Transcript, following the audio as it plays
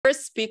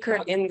first speaker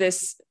in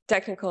this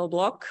technical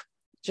block,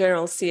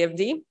 General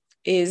CFD,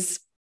 is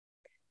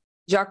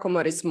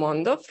Giacomo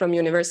Rismondo from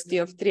University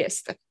of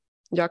Trieste.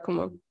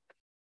 Giacomo,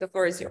 the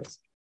floor is yours.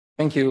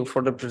 Thank you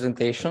for the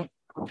presentation.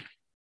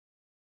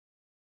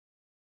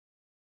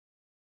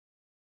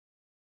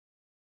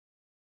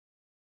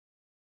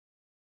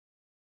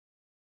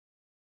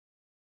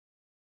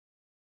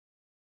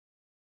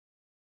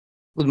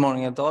 Good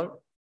morning at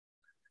all.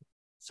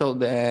 So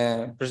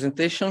the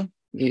presentation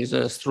is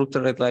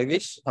structured like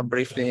this: a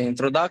brief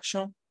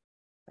introduction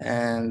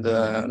and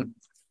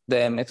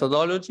the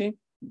methodology,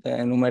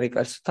 the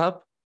numerical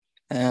setup,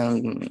 and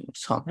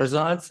some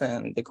results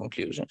and the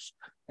conclusions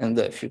and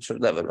the future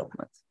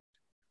development.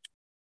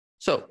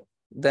 So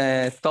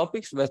the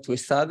topics that we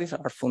studied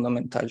are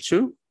fundamental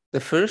too.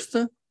 The first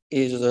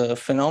is a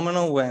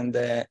phenomenon when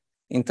the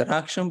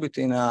interaction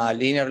between a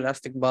linear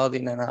elastic body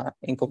and an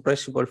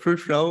incompressible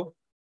fluid flow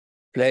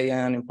play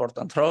an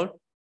important role.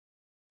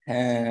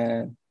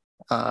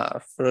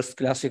 First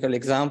classical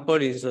example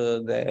is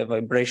the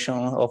vibration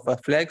of a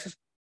flex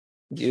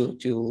due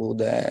to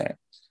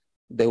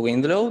the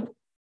wind load,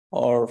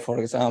 or for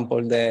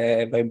example,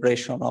 the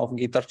vibration of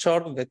guitar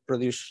chord that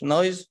produce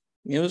noise,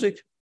 music,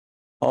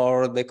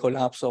 or the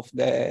collapse of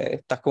the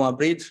Tacoma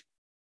Bridge.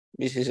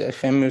 This is a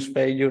famous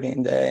failure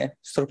in the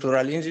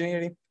structural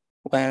engineering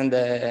when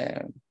the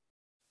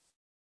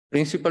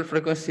principal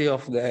frequency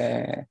of the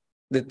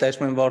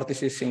detachment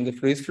vortices in the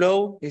fluid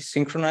flow is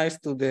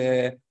synchronized to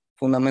the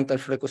fundamental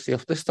frequency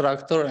of the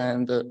structure,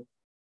 and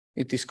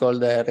it is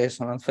called the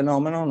resonant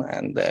phenomenon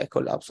and the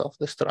collapse of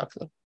the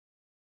structure.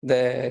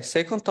 The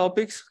second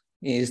topic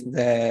is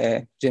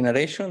the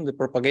generation, the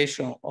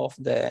propagation of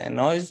the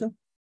noise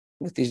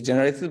that is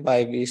generated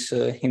by this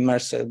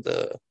immersed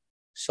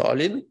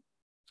solid.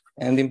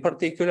 And in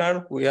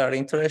particular, we are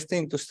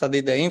interested to study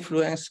the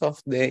influence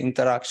of the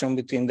interaction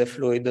between the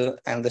fluid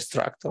and the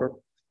structure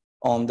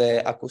on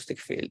the acoustic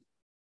field.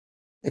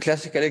 The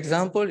classical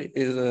example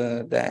is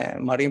the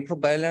marine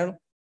propeller.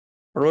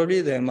 Probably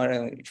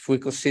if we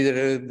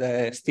consider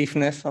the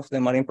stiffness of the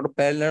marine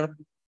propeller,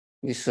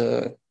 this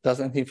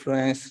doesn't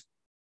influence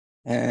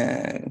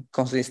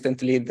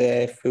consistently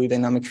the fluid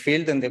dynamic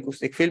field and the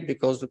acoustic field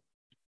because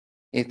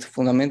it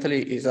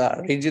fundamentally is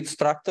a rigid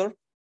structure.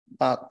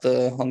 But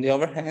on the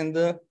other hand,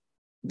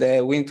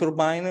 the wind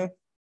turbine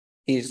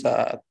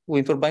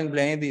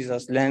blade is a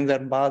slender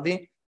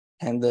body,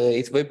 and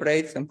it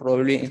vibrates and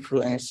probably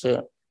influence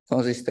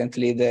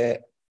consistently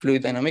the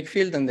fluid dynamic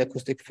field and the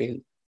acoustic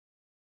field.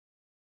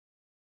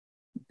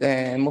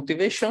 The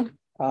motivation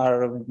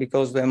are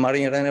because the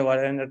marine renewable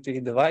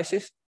energy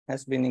devices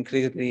has been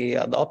increasingly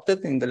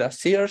adopted in the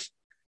last years,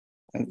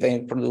 and they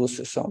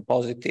produce some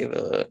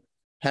positive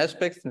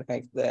aspects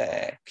like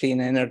the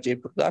clean energy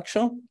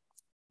production.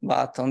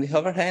 But on the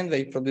other hand,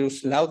 they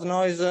produce loud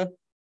noise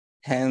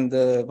and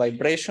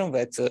vibration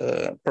that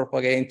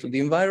propagate to the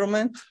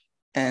environment,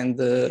 and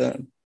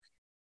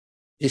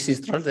this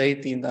is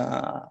translated in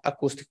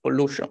acoustic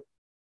pollution.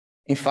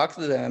 In fact,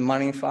 the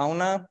marine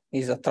fauna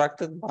is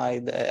attracted by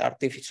the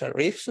artificial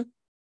reefs,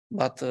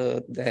 but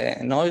the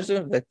noise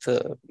that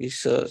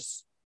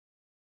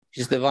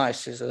this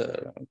device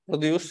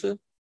produce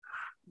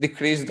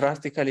decrease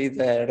drastically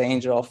the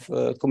range of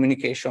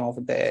communication of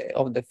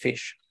the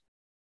fish.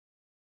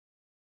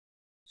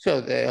 So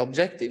the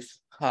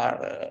objectives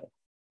are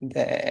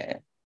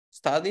the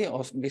study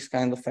of this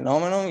kind of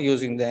phenomenon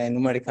using the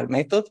numerical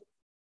method.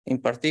 In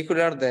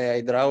particular, the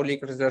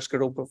hydraulic research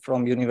group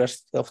from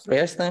University of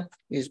Trieste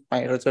is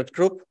my research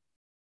group,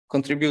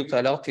 contribute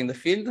a lot in the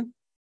field.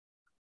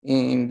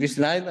 In this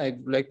slide, I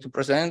would like to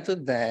present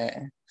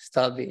the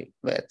study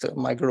that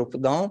my group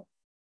done.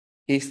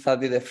 He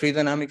studied the fluid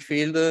dynamic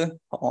field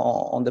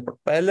on the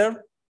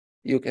propeller.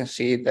 You can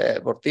see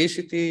the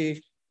vorticity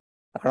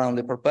around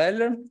the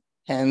propeller.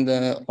 And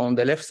on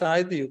the left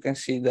side, you can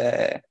see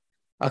the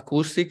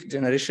acoustic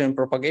generation and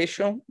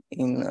propagation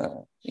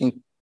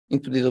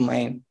into the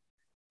domain.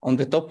 On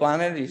the top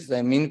panel is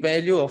the mean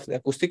value of the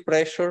acoustic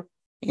pressure.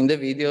 In the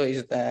video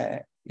is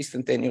the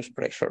instantaneous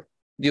pressure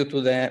due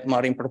to the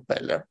marine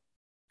propeller.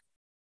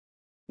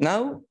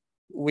 Now,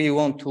 we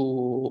want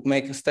to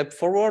make a step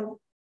forward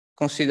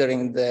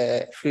considering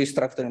the fluid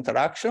structure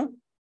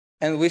interaction.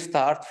 And we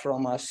start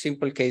from a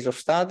simple case of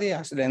study,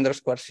 a slender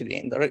square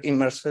cylinder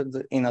immersed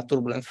in a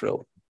turbulent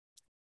flow.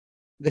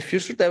 The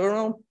future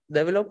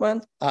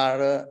development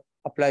are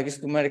apply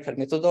this numerical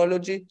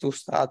methodology to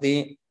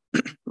study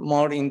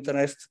more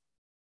interest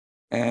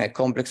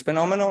complex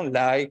phenomenon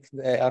like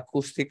the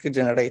acoustic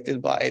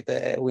generated by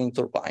the wind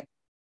turbine.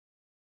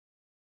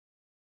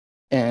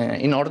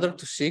 In order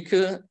to seek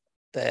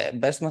the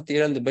best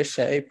material, the best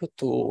shape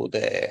to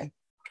the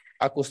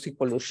acoustic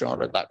pollution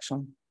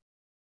reduction.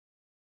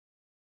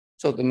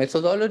 So the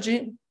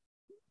methodology,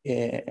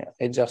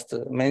 I just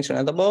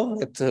mentioned above,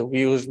 that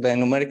we use the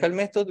numerical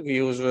method. We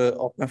use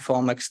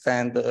OpenFOAM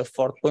Extend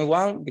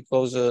 4.1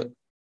 because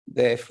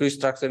the fluid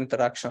structure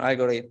interaction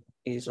algorithm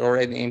is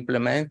already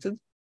implemented.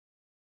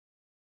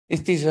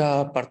 It is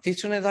a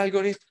partitioned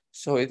algorithm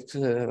So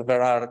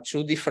there are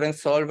two different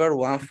solvers,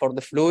 one for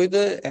the fluid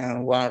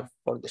and one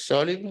for the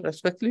solid,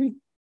 respectively.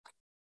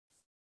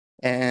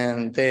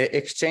 And the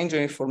exchange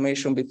of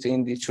information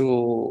between the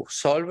two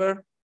solvers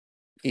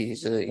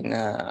is in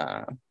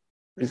an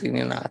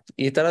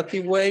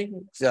iterative way.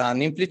 It's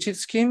an implicit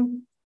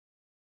scheme.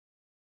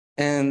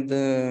 And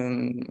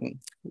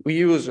we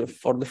use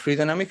for the free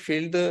dynamic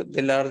field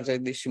the large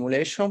ID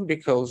simulation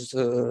because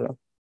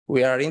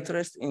we are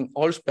interested in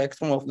all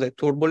spectrum of the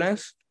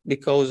turbulence,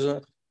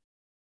 because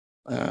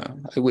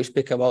I will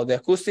speak about the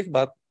acoustic,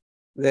 but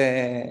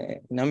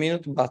in a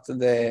minute, but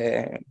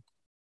the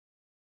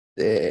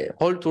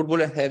whole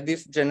turbulent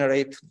heads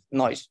generate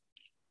noise,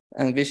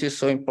 and this is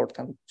so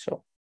important.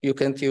 So you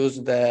can't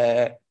use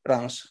the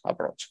runs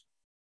approach.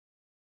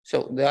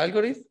 So the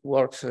algorithm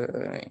works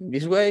in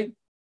this way.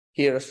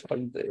 Here's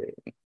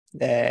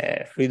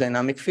the free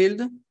dynamic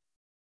field.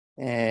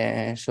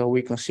 So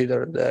we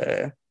consider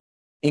the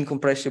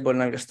incompressible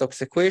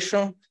Navier-Stokes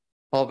equation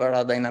over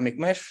a dynamic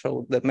mesh.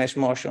 So the mesh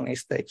motion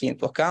is taken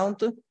into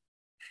account.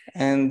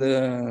 And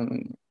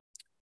the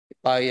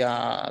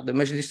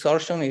mesh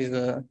distortion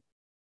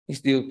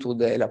is due to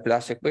the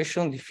Laplace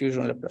equation,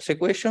 diffusion Laplace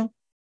equation.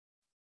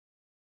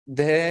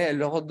 The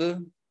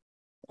load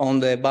on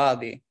the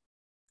body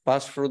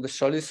pass through the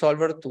solid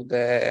solver to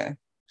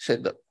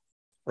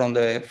from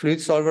the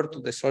fluid solver to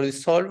the solid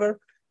solver,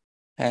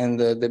 and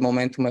the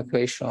momentum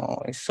equation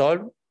is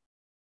solved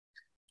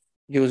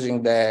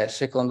using the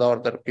second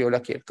order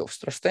Piola-Kirchhoff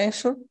stress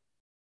tensor,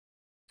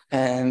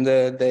 and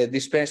the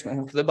displacement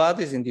of the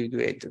body is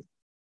individuated.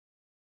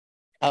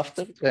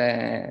 After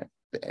the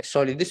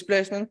solid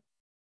displacement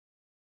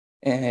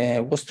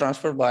was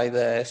transferred by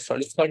the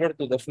solid solver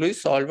to the fluid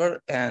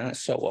solver, and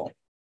so on.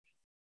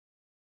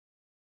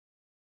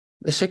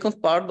 The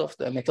second part of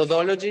the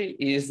methodology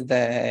is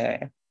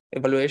the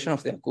evaluation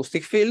of the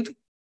acoustic field.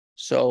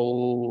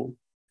 So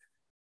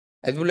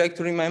I would like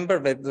to remember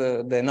that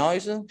the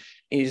noise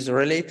is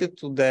related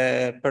to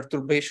the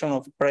perturbation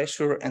of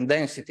pressure and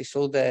density.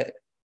 So the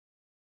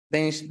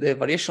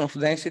variation of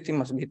density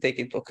must be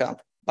taken into account.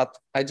 But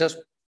I just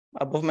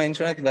above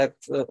mentioned that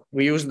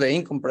we use the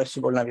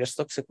incompressible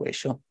Navier-Stokes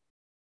equation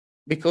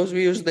because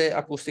we use the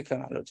acoustic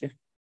analogy.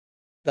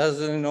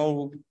 Does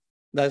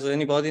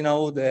anybody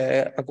know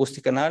the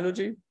acoustic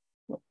analogy?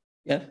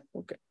 Yeah,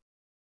 okay.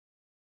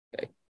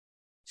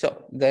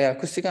 So the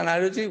acoustic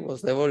analogy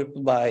was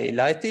developed by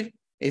Leitl.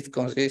 It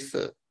consists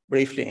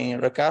briefly in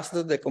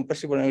recast the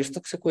compressible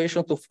Navier-Stokes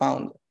equation to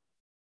found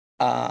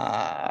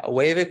a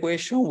wave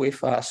equation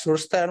with a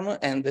source term,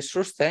 and the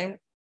source term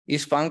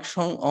is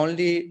function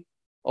only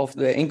of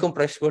the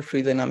incompressible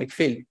free dynamic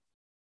field.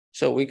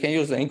 So we can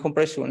use the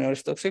incompressible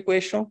Navier-Stokes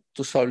equation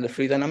to solve the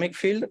free dynamic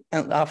field,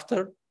 and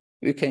after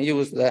we can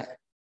use the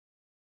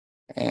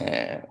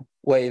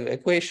wave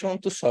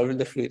equation to solve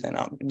the free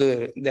dynamic,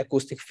 the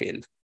acoustic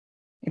field.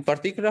 In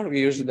particular,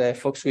 we use the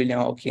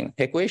Fox-Williams-Hawkins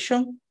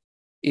equation,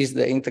 is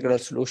the integral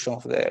solution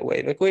of the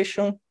wave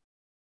equation.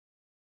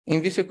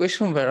 In this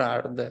equation, there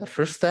are the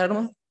first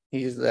term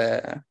is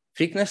the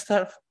thickness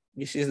term.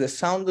 This is the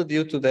sound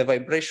due to the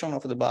vibration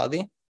of the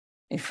body.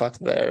 In fact,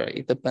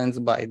 it depends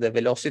by the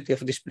velocity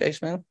of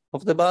displacement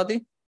of the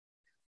body.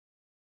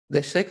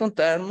 The second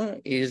term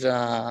is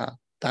a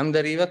time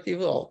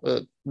derivative of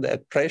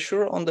the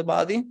pressure on the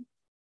body,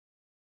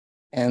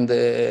 and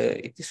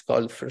it is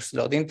called first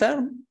loading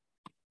term.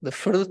 The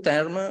third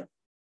term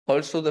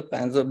also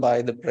depends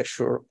by the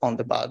pressure on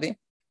the body.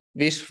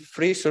 These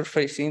three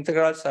surface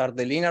integrals are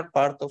the linear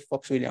part of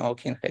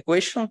Fox-Williams-Hawkins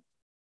equation,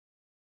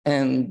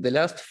 and the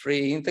last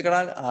three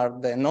integrals are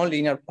the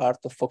nonlinear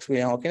part of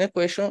Fox-Williams-Hawkins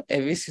equation,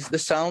 and this is the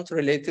sound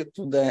related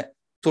to the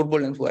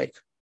turbulent wake.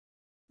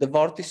 The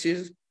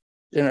vortices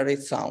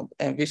generate sound,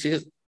 and this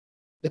is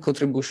the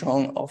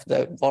contribution of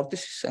the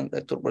vortices and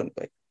the turbulent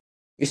wake.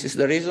 This is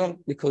the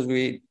reason because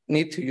we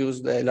need to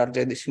use the large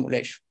eddy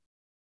simulation.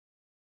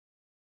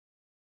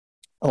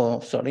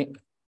 Oh, sorry.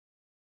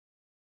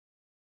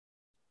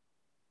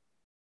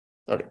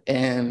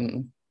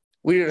 And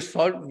we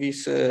resolved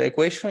this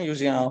equation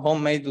using a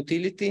homemade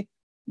utility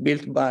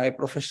built by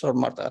Professor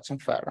Marta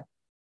Atzenferrer.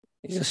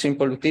 It's a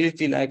simple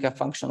utility like a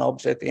function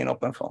object in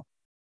OpenFOAM.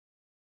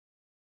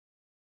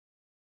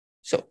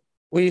 So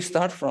we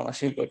start from a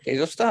simple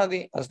case of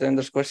study. As the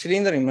underscore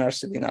cylinder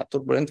immersed in a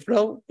turbulent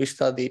flow, we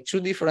study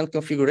two different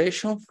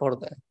configurations for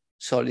the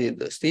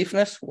solid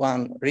stiffness,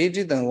 one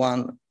rigid and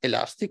one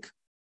elastic.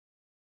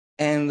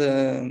 And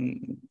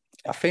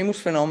a famous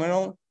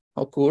phenomenon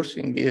occurs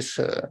in this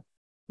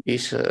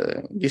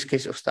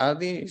case of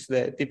study is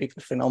the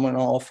typical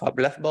phenomenon of a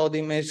black body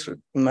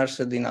immersed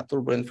in a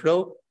turbulent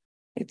flow.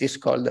 It is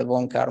called the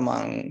von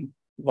Karman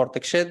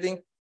vortex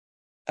shedding.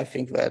 I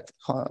think that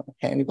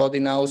anybody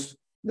knows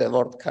the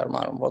von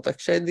Karman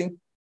vortex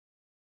shedding.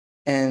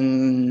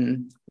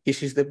 And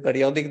this is the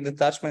periodic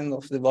detachment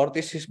of the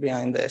vortices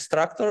behind the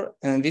structure,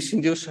 and this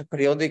induces a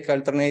periodic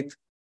alternate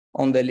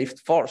on the lift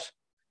force.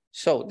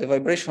 So the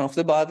vibration of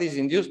the body is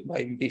induced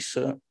by this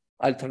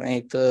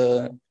alternate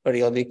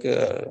periodic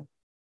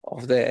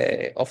of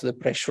the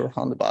pressure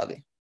on the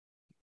body.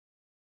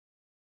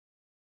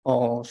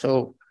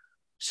 So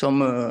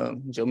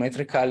some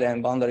geometrical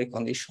and boundary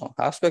condition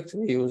aspects.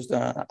 We used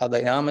a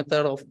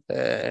diameter of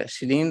the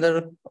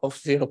cylinder of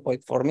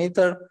 0.4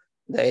 meter.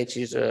 The H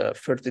is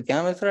 30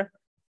 diameter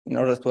in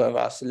order to have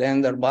a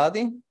slender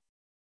body.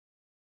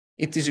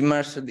 It is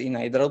immersed in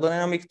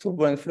hydrodynamic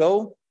turbulent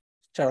flow,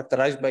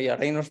 characterized by a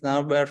Reynolds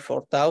number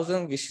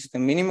 4000, which is the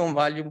minimum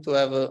value to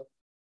have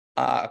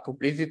a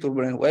completely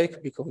turbulent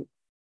wake, because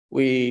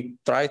we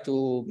try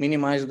to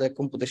minimize the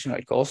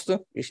computational cost.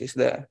 This is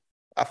the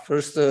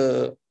first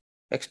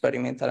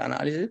experimental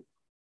analysis,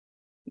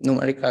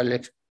 numerical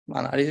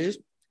analysis.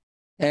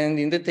 And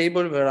in the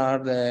table, there are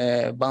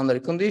the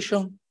boundary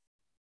conditions.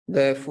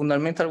 The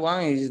fundamental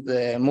one is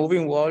the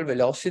moving wall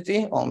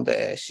velocity on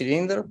the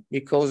cylinder,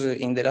 because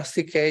in the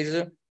elastic case,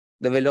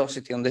 the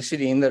velocity on the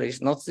cylinder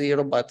is not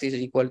zero, but is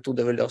equal to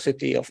the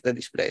velocity of the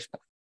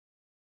displacement.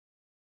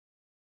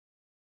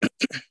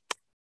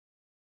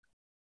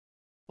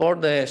 For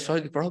the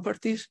solid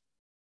properties,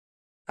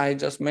 I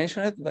just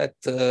mentioned that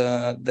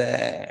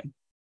the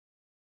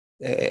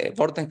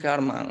von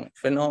Karman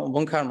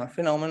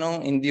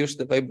phenomenon induced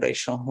the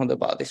vibration on the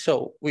body.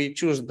 So we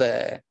choose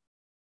the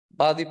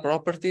body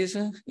properties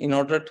in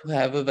order to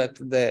have that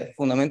the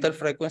fundamental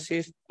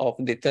frequencies of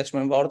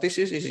detachment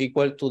vortices is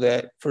equal to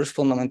the first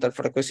fundamental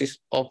frequencies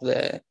of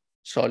the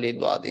solid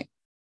body.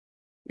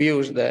 We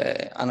use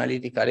the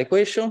analytical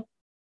equation,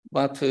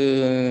 but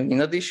in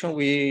addition,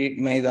 we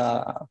made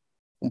a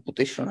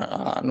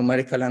computational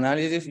numerical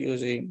analysis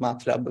using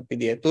MATLAB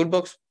PDA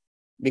Toolbox,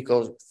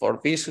 because for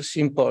this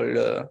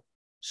simple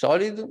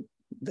solid,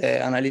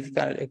 the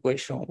analytical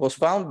equation was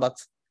found, but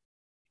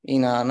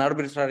in an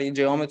arbitrary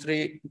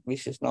geometry,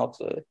 this is not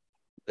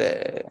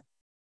the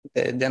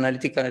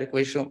analytical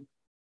equation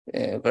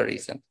very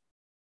recent.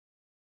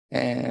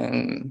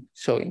 And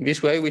so in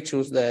this way, we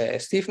choose the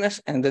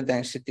stiffness and the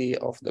density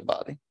of the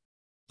body.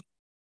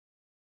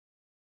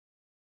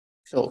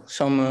 So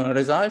some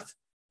results.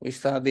 We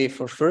study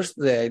for first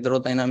the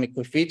hydrodynamic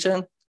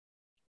coefficient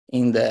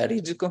in the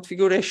rigid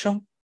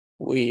configuration.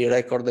 We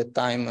record the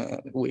time.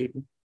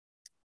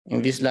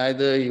 In this slide,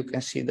 you can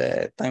see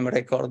the time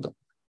record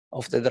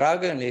of the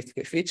drag and lift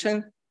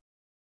coefficient.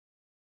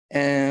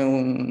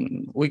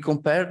 And we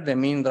compare the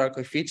mean drag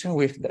coefficient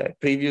with the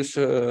previous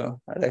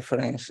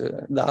reference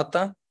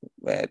data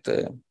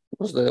that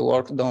was the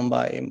work done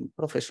by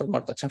Professor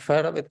Marta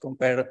Cianferra that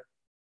compared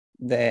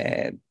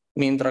the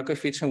mean drag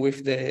coefficient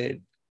with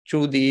the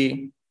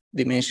 2D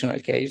dimensional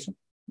case,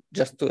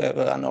 just to have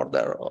an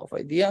order of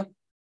idea.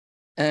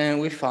 And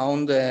we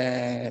found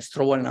the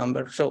Strobel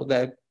number, so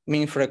the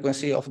mean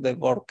frequency of the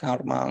von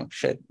Karman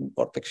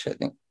vortex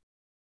shedding.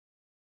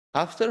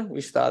 After,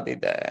 we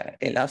studied the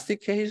elastic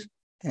case,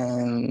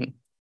 and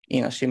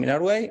in a similar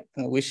way,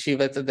 we see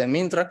that the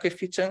mean drag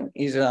coefficient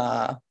is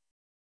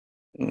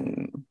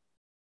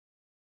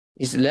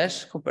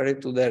less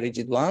compared to the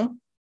rigid one.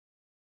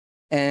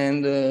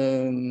 And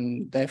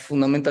the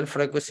fundamental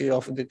frequency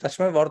of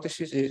detachment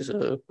vortices is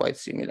quite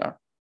similar.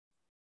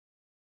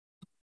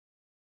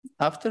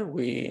 After,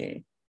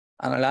 we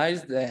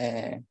analyzed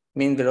the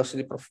mean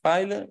velocity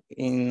profile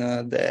in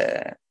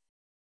the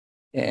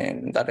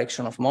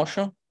direction of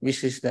motion.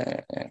 This is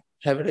the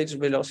average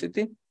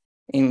velocity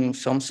in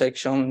some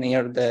section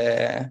near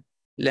the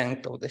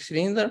length of the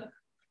cylinder.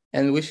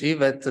 And we see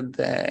that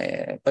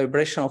the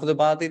vibration of the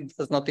body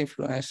does not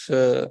influence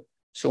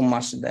so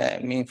much the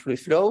mean fluid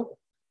flow.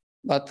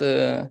 But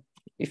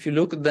if you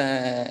look at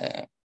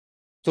the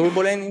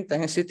turbulent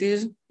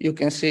intensities, you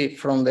can see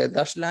from the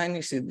dashed line,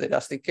 this is the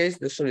elastic case,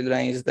 the solid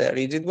line is the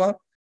rigid one,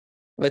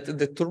 but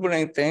the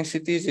turbulent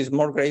intensities is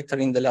more greater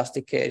in the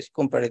elastic case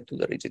compared to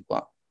the rigid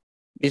one.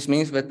 This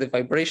means that the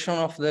vibration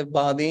of the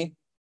body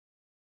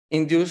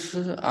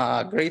induces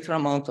a greater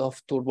amount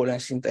of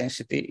turbulence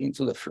intensity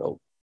into the flow.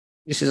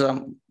 This is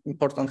an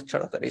important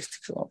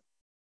characteristic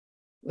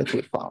that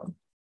we found.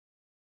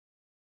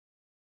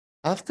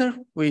 After,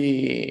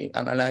 we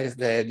analyze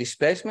the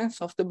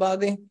displacements of the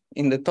body.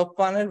 In the top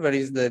panel, there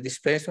is the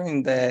displacement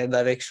in the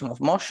direction of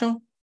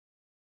motion.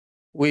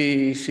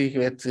 We see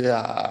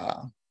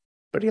that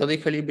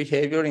periodically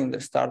behavior in the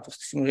start of the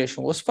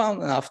simulation was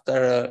found, and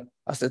after,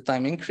 as the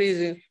time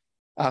increases,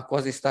 a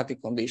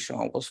quasi-static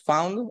condition was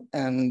found,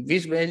 and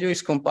this value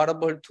is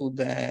comparable to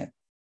the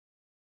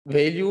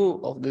value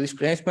of the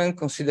displacement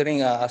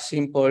considering a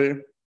simple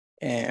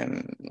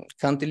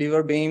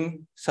cantilever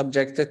beam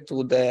subjected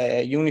to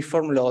the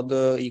uniform load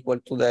equal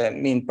to the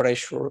mean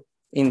pressure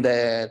in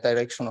the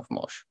direction of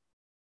motion.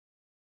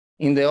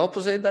 In the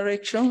opposite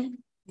direction,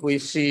 we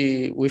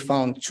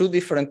found two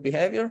different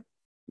behavior.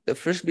 The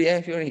first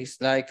behavior is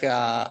like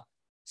a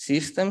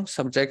system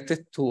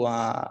subjected to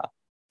a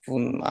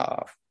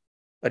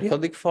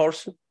periodic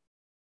force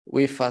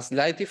with a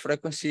slight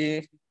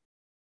frequency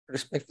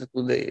respected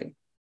to the,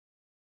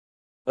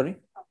 sorry?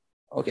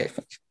 Okay,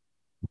 thanks.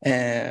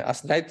 A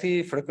slight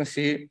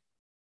frequency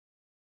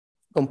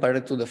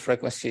compared to the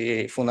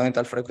frequency,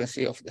 fundamental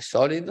frequency of the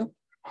solid.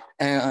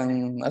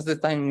 And as the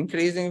time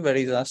increasing, there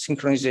is a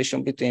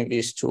synchronization between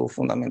these two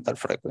fundamental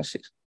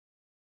frequencies.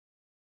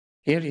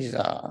 Here is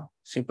a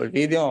simple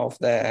video of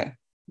the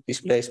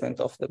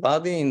displacement of the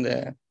body in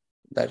the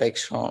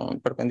direction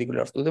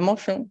perpendicular to the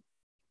motion.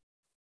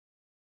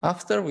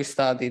 After we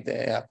studied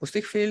the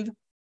acoustic field,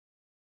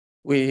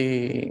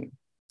 we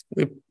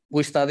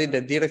studied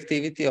the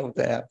directivity of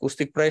the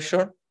acoustic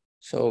pressure.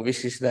 So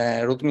this is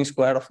the root mean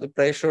square of the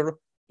pressure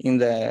in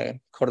the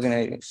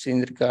coordinate,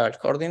 cylindrical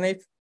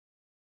coordinate.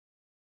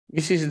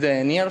 This is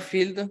the near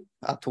field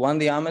at 1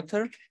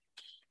 diameter.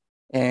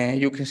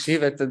 And you can see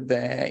that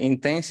the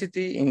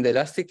intensity in the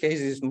elastic case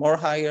is more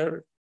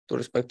higher to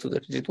respect to the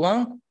rigid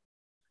one.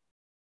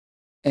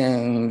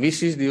 And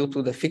this is due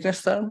to the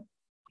thickness term.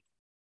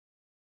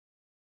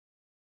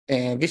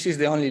 And this is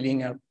the only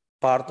linear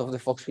part of the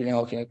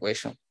Fox-Wheeling-Hawking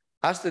equation.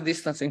 As the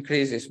distance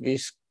increases,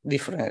 this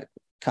difference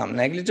becomes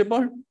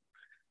negligible.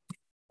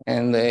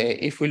 And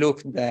if we look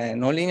at the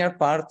nonlinear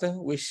part,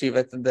 we see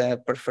that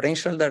the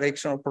preferential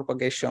direction of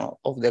propagation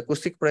of the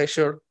acoustic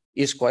pressure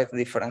is quite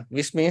different.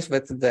 This means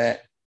that the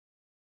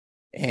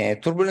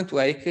turbulent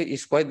wake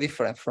is quite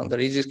different from the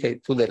rigid case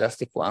to the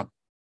elastic one.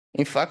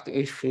 In fact,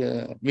 if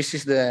this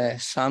is the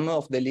sum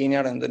of the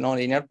linear and the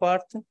nonlinear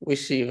part, we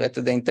see that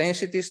the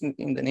intensities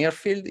in the near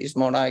field is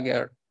more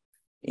higher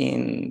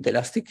in the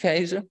elastic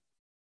case.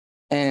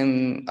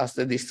 And as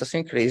the distance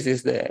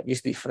increases,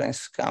 this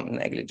difference becomes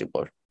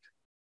negligible.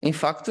 In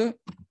fact,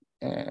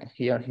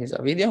 here is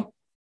a video.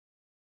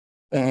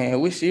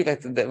 We see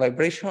that the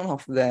vibration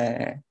of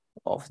the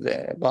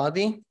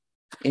body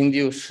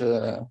induce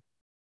a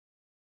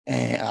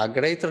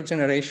greater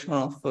generation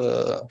of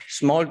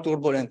small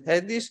turbulent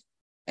eddies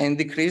and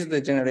decrease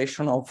the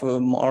generation of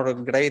more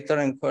greater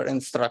and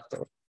coherent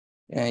structure.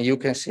 You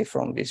can see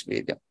from this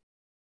video.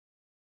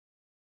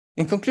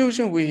 In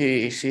conclusion,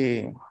 we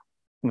see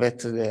that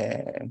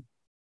the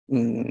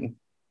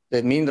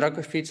mean drag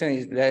coefficient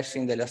is less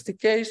in the elastic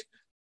case.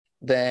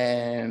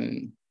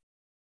 The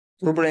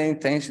turbulent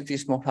intensity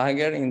is more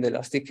higher in the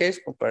elastic case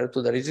compared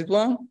to the rigid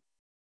one.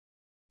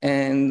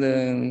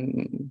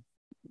 And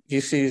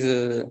this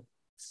is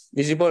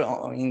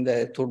visible in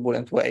the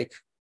turbulent wake,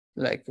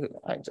 like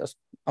I just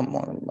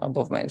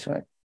above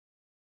mentioned.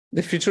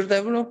 The future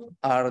developed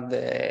are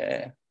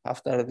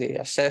after the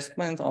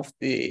assessment of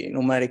the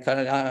numerical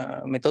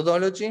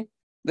methodology,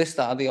 the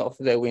study of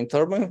the wind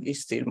turbine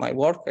is still my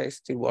work. I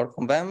still work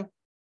on them.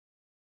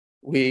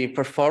 We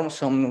perform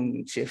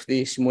some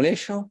CFD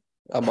simulation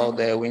about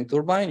the wind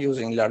turbine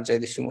using large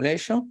eddy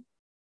simulation.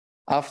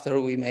 After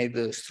we made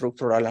the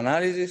structural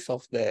analysis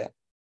of the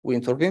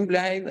wind turbine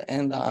blade,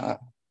 and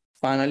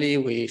finally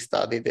we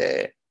studied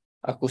the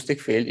acoustic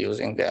field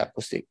using the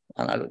acoustic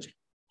analogy.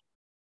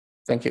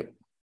 Thank you.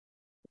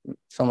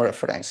 Some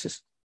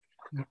references.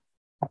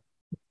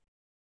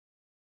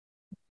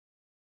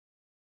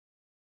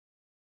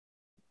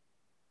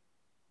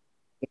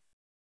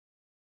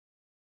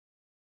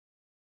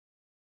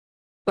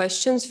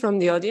 Questions from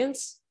the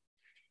audience?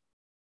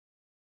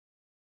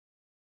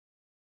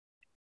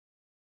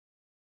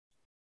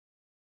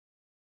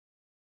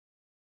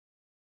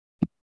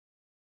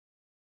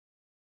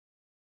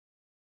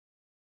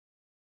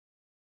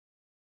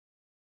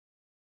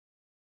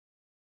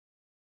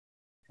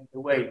 The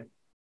wave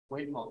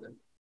model.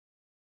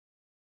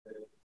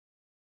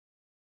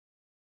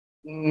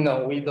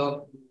 No, we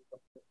don't.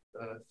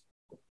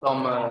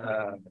 Some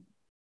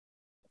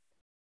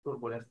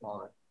turbulence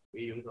model.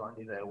 We use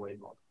only the wave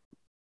model.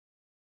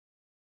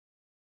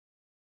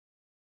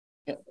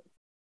 Yeah.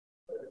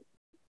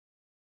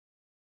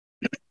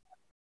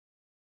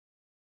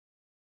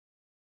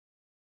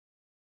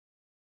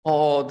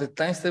 Oh, the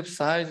time step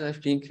size, I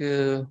think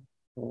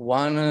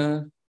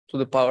 1 to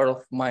the power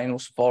of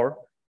 -4.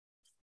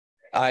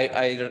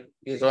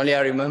 It's only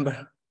I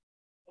remember.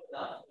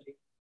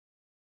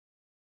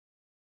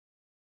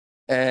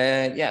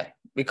 Yeah,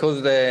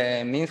 because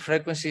the mean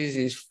frequencies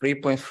is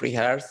 3.3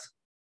 Hertz,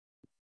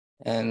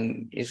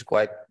 and is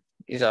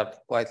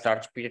a quite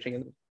large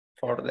period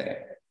for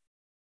the.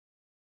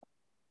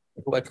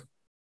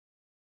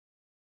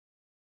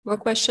 More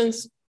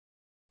questions?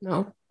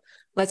 No.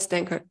 Let's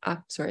thank her.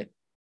 Sorry.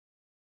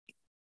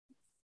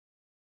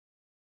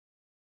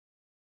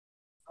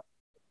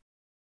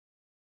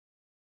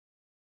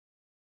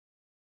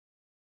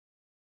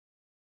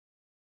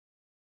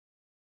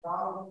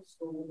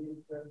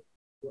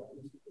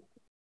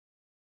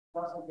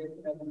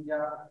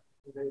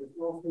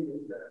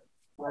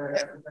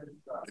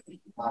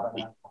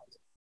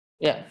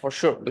 Yeah, for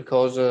sure,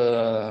 because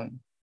the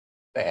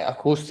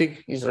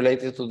acoustic is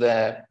related to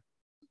the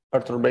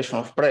perturbation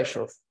of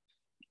pressure,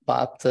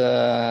 but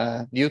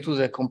due to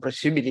the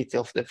compressibility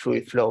of the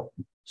fluid flow.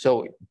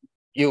 So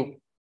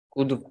you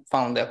could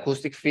found the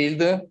acoustic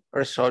field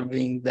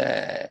resolving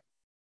the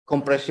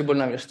compressible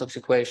Navier-Stokes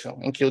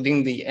equation,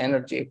 including the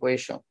energy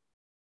equation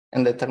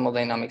and the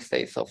thermodynamic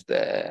states of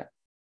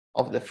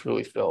the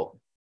fluid flow.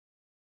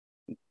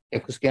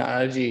 Acoustic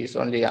analogy is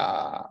only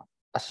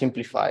a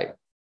simplified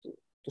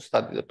to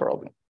study the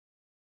problem.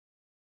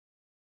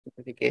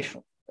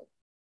 Simplification.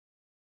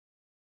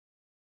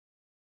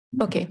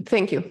 Okay,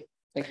 thank you.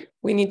 Thank you.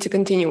 We need to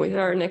continue with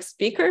our next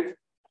speaker.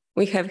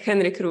 we have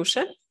Henrik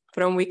Rusche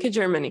from Wiki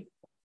Germany.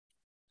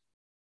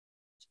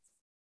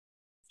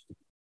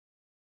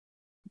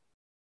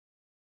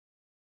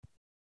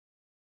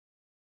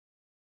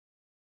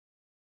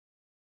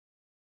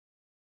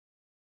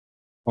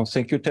 Well,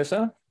 thank you,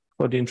 Tessa,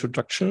 for the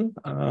introduction.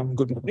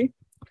 Good morning.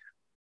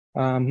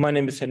 My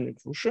name is Henrik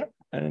Rusche,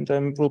 and I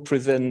will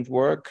present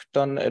work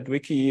done at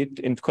Wiki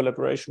in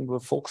collaboration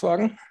with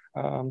Volkswagen.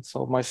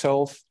 So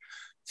myself,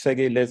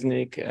 Sergei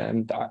Lesnik,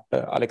 and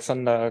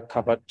Alexander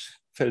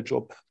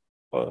Kabat-Feldjob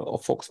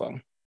of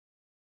Volkswagen.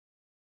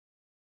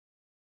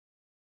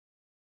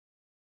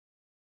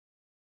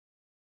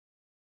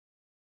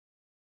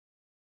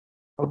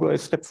 How do I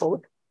step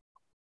forward?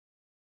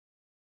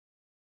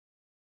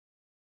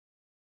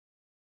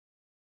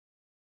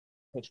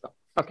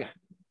 Okay,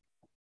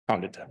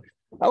 found it.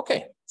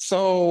 Okay,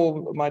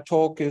 so my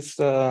talk is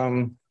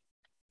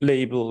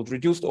labeled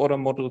Reduced Order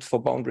Models for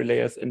Boundary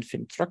Layers in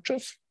Thin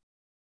Structures.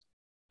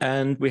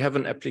 And we have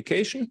an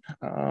application.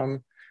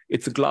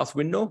 It's a glass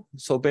window,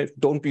 so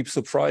don't be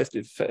surprised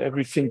if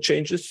everything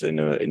changes in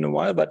a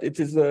while, but it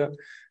is a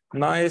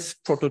nice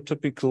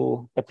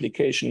prototypical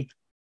application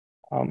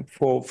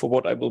for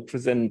what I will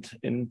present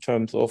in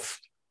terms of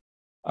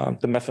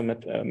the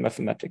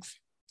mathematics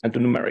and the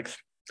numerics.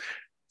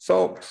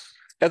 So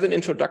as an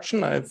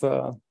introduction, I've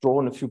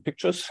drawn a few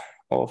pictures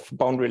of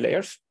boundary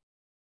layers.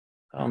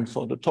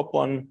 So the top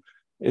one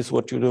is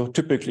what you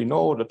typically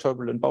know, the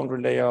turbulent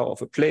boundary layer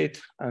of a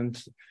plate.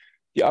 And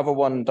the other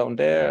one down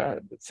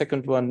there, the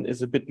second one,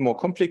 is a bit more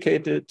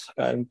complicated,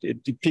 and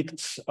it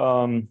depicts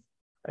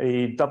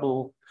a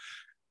double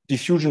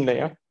diffusion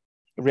layer,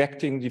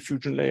 reacting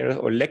diffusion layer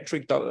or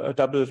electric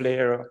double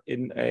layer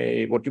in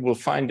what you will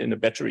find in a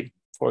battery,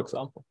 for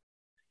example.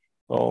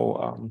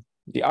 So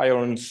the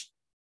ions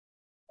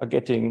are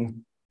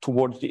getting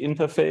towards the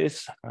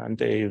interface, and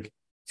they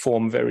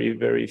form very,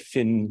 very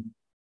thin,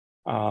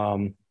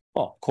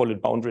 call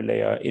it boundary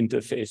layer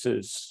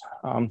interfaces,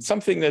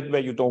 something where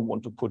you don't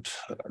want to put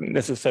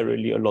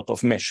necessarily a lot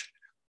of mesh,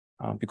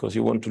 because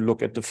you want to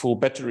look at the full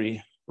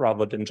battery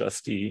rather than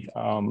just the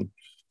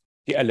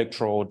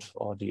electrode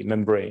or the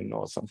membrane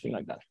or something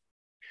like that.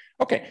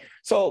 Okay,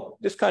 so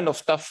this kind of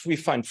stuff we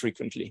find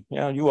frequently.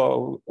 Yeah, you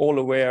are all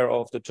aware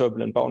of the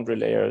turbulent boundary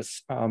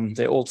layers.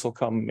 They also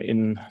come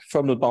in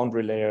thermal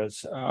boundary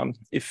layers.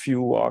 If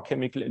you are a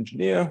chemical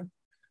engineer,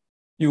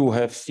 you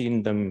have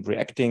seen them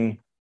reacting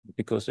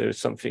because there is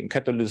something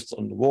catalysts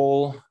on the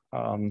wall.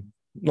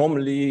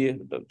 Normally,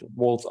 the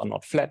walls are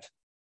not flat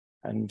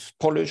and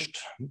polished,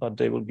 but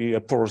they will be a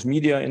porous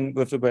media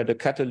where the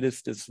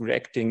catalyst is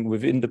reacting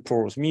within the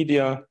porous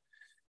media.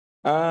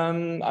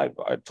 I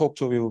talked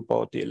to you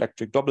about the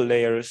electric double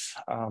layers.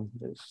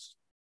 There's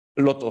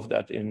a lot of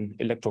that in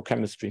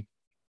electrochemistry.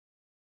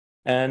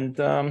 And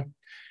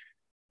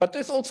but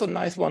there's also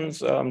nice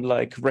ones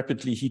like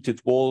rapidly heated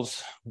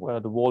walls,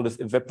 where the wall is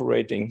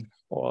evaporating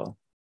or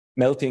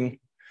melting,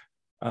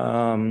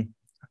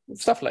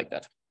 stuff like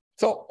that.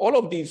 So all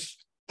of these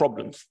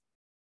problems,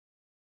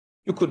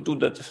 you could do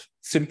that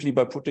simply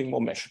by putting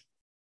more mesh.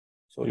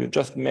 So you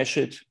just mesh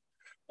it,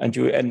 and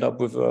you end up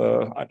with,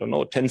 I don't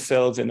know, 10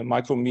 cells in a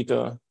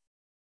micrometer,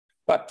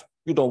 but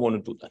you don't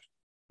want to do that.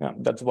 Yeah,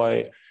 that's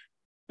why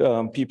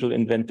people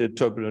invented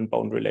turbulent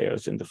boundary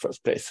layers in the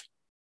first place.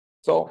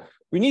 So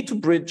we need to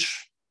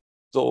bridge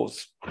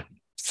those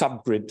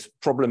subgrid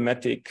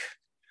problematic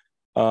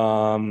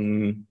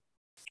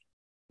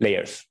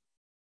layers.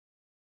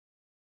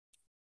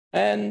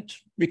 And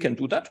we can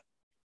do that.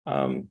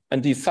 And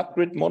these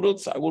subgrid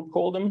models, I would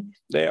call them,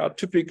 they are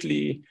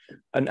typically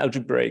an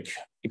algebraic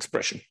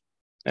expression.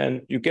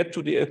 And you get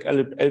to the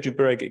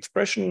algebraic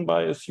expression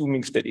by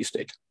assuming steady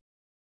state.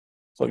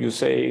 So you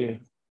say,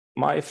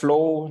 my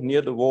flow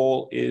near the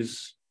wall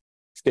is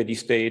steady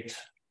state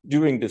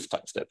during this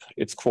time step.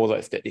 It's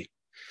quasi-steady.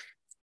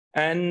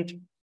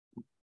 And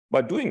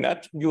by doing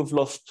that, you've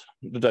lost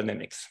the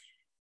dynamics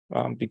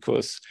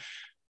because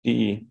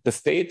the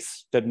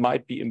states that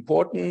might be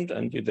important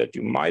and that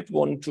you might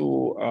want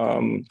to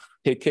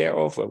take care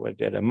of, or where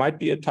there might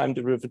be a time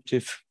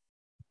derivative,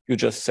 you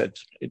just said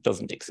it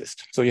doesn't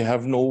exist. So you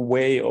have no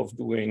way of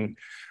doing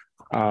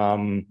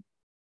to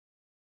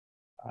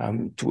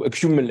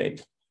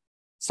accumulate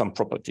some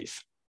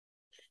properties.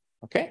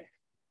 Okay.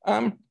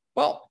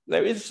 Well,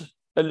 there is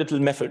a little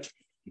method,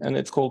 and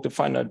it's called the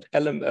finite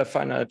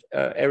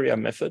area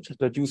method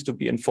that used to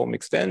be in form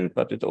extend,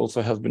 but it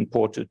also has been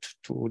ported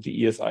to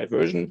the ESI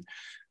version.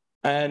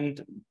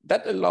 And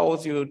that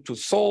allows you to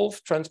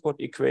solve transport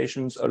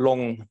equations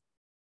along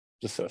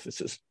the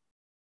surfaces.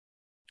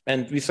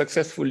 And we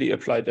successfully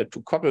applied that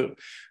to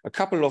a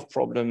couple of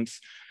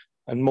problems,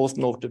 and most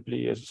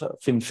notably is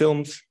thin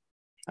films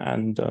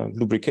and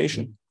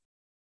lubrication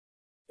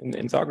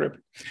in Zagreb.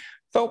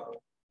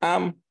 So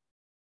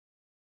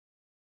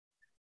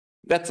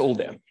that's all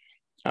there.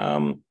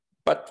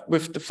 But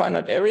with the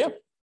finite area,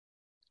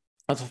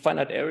 also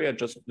finite area,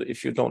 just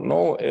if you don't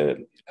know,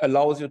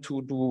 allows you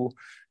to do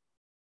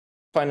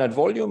finite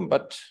volume,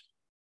 but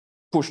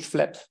pushed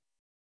flat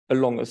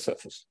along a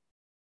surface.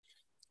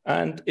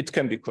 And it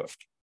can be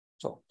curved.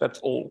 So that's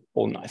all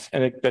nice.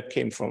 And that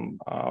came from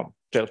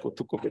Jelko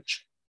Tukovic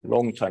a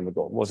long time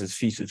ago. It was his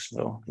thesis,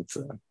 so it's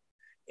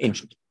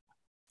ancient.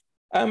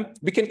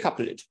 We can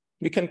couple it.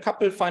 We can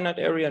couple finite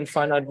area and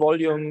finite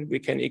volume. We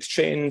can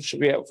exchange,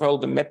 we have all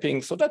the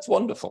mapping. So that's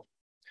wonderful.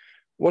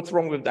 What's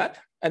wrong with that?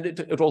 And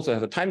it also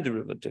has a time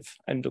derivative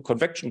and a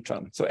convection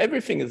term. So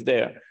everything is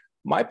there.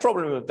 My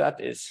problem with that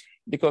is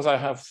because I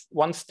have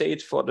one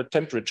state for the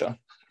temperature,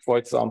 for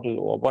example,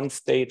 or one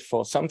state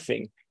for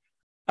something,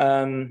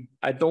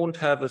 I don't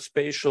have a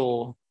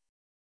spatial,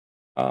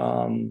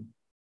 I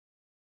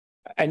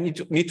need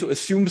to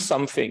assume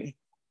something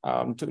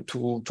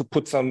to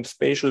put some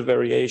spatial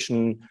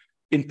variation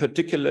in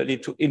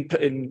particularly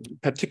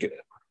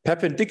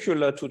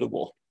perpendicular to the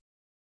wall.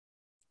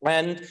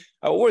 And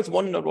I always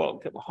wondered,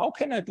 well, how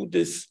can I do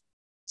this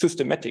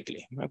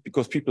systematically? Right?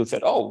 Because people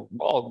said, oh,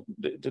 well,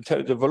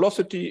 the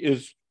velocity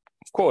is,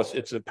 of course,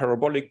 it's a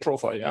parabolic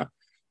profile, yeah?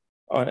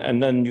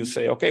 And then you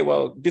say, okay,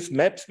 well, this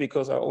maps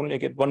because I only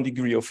get 1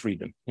 degree of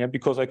freedom, yeah,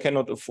 because I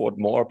cannot afford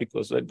more,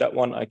 because that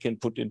one I can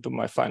put into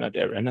my finite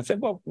area. And I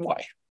said, well,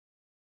 why?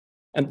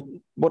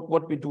 And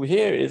what we do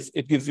here is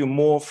it gives you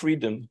more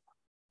freedom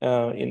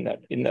in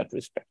that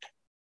respect.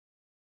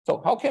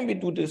 So how can we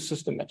do this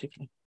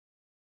systematically?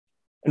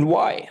 And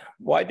why?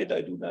 Why did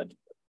I do that?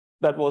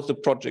 That was the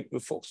project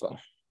with Volkswagen.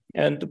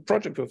 And the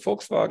project with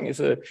Volkswagen is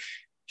a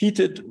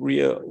heated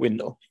rear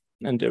window.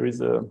 And there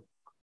is a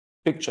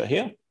picture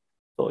here.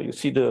 So you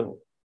see the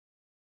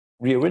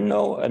rear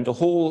window, and the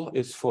hole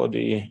is for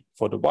the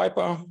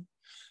wiper,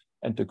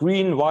 and the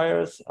green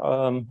wires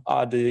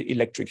are the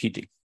electric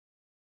heating.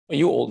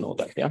 You all know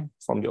that, yeah,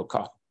 from your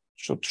car.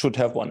 Should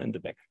have one in the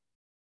back.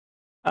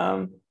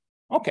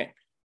 Okay,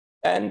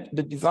 and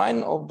the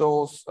design of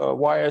those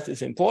wires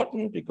is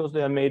important because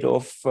they are made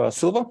of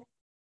silver.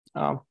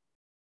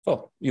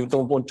 So you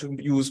don't want to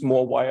use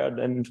more wire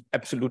than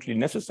absolutely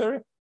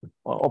necessary.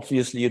 Well,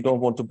 obviously, you don't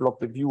want to block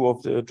the view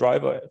of the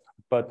driver,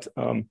 but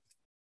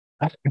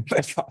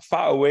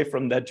far away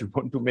from that, you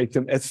want to make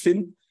them as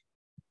thin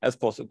as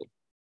possible.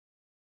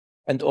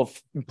 And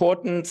of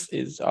importance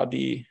are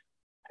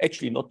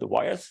actually not the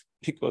wires,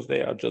 because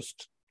they are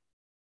just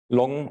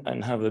long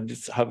and have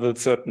a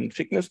certain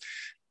thickness,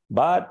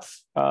 but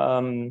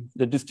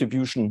the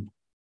distribution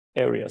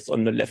areas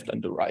on the left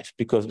and the right,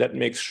 because that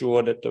makes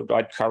sure that the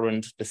right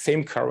current, the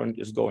same current,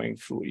 is going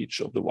through each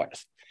of the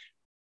wires.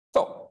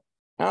 So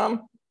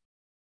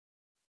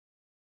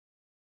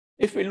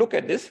if we look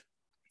at this,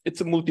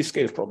 it's a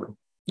multi-scale problem.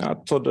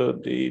 So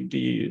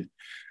the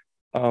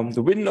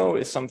window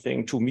is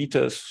something 2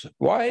 meters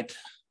wide,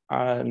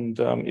 and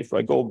if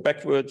I go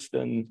backwards,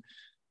 then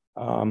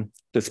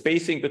the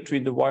spacing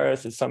between the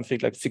wires is something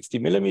like 60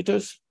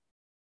 millimeters.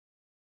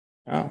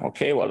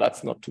 Okay, well,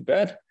 that's not too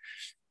bad.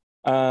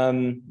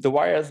 The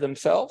wires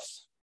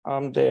themselves,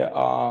 they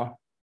are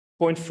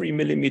 0.3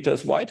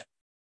 millimeters wide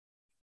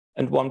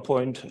and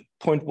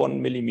 1.1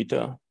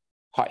 millimeter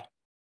high.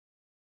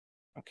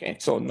 Okay,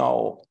 so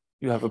now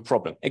you have a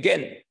problem.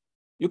 Again,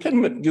 you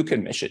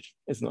can mesh it.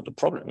 It's not a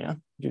problem, yeah?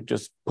 You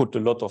just put a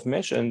lot of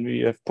mesh and we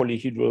have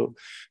polyhedral.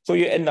 So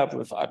you end up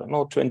with, I don't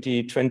know,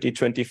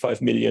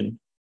 25 million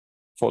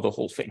for the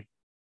whole thing.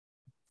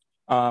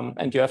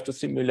 And you have to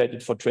simulate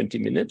it for 20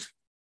 minutes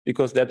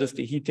because that is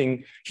the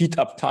heat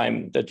up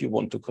time that you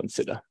want to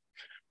consider.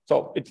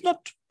 So it's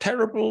not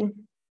terrible,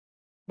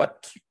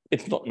 but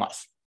it's not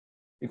nice.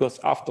 Because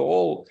after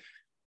all,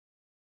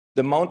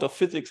 the amount of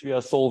physics we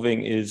are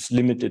solving is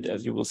limited,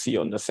 as you will see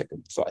on the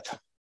second slide.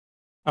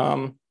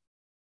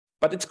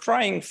 But it's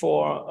crying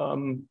for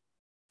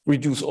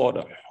reduced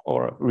order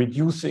or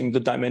reducing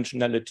the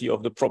dimensionality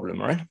of the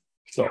problem, right?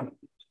 So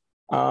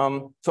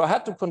I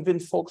had to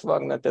convince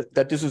Volkswagen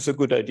that this is a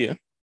good idea.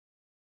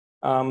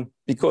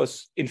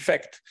 Because in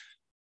fact,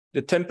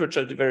 the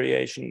temperature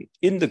variation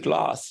in the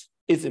glass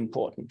is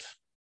important,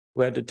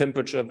 where the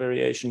temperature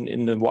variation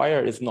in the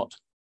wire is not.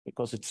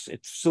 Because it's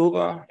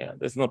silver, yeah,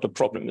 there's not a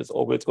problem. It's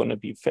always going to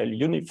be fairly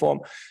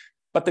uniform,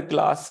 but the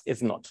glass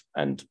is not.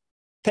 And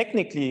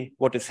technically,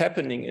 what is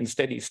happening in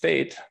steady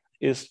state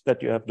is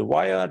that you have the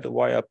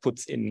wire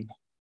puts in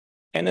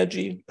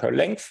energy per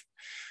length,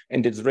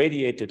 and it's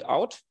radiated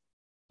out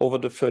over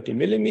the 30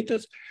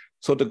 millimeters.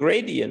 So the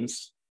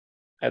gradients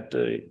at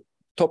the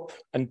top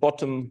and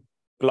bottom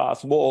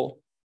glass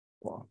wall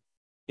or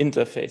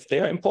interface, they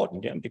are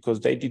important, yeah,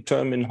 because they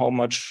determine how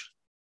much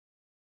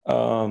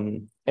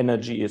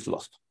energy is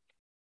lost.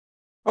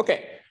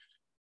 Okay,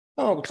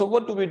 so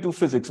what do we do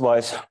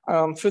physics-wise?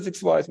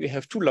 Physics-wise, we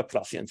have two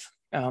Laplacians.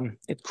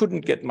 It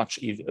couldn't get much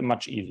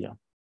easier.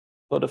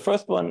 So the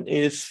first one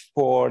is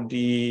for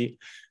the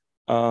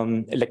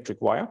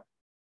electric wire.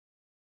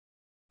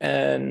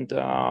 And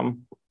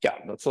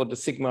yeah, so the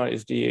sigma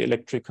is the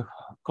electric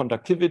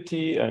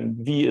conductivity and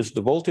V is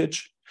the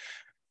voltage.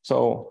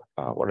 So,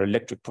 or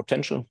electric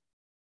potential.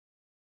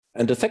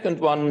 And the second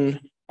one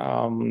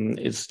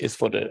is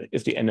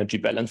the energy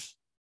balance.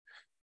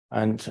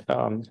 And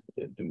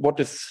what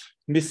is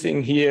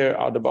missing here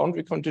are the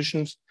boundary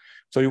conditions.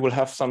 So you will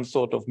have some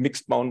sort of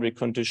mixed boundary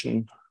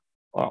condition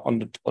on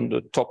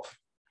the top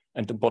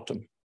and the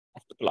bottom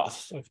of the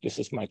glass. So if this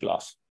is my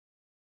glass.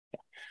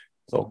 Yeah.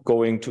 So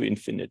going to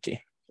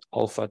infinity,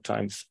 alpha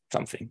times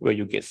something, where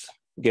you guess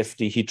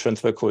the heat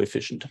transfer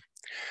coefficient.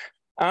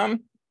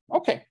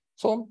 Okay,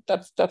 so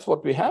that's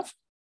what we have.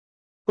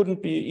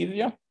 Couldn't be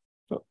easier.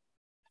 So,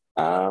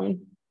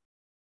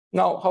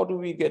 now, how do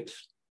we get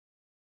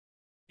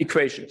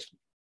equations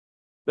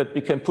that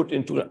we can put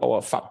into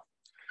our FOAM?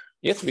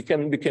 Yes, we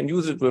can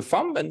use it with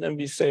FOAM, and then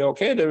we say,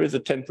 okay, there is a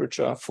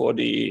temperature for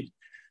the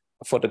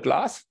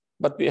glass,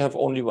 but we have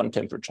only one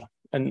temperature,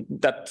 and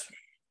that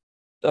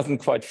doesn't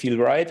quite feel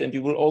right. And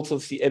you will also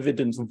see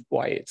evidence of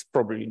why it's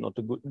probably not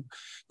a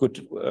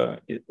good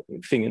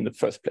thing in the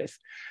first place.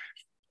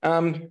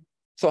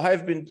 So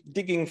I've been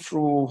digging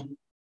through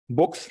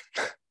books,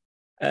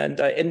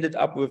 and I ended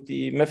up with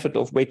the method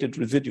of weighted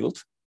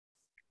residuals.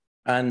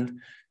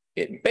 And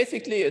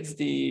basically, it's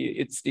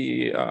the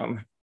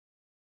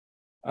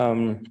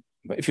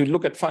if you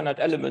look at finite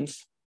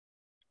elements,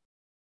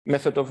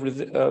 method of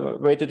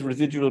weighted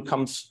residual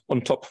comes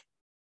on top.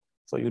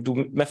 So you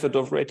do method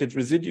of weighted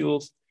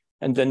residuals,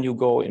 and then you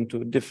go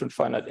into different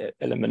finite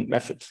element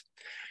methods.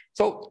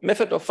 So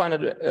method of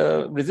finite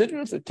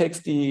residuals, it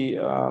takes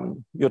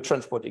your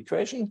transport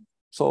equation.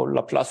 So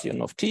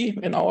Laplacian of t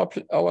in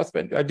our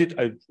spend.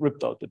 I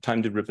ripped out the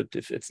time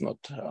derivative. It's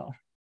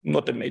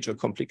not a major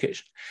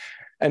complication.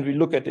 And we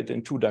look at it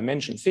in 2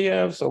 dimensions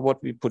here. So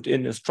what we put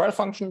in is trial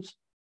functions.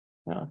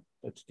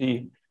 That's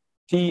t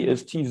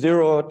is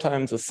t0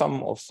 times the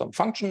sum of some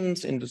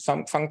functions. In the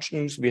sum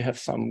functions, we have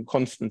some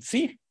constant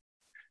c.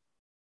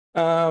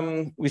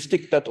 We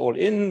stick that all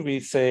in. We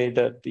say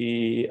that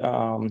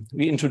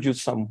we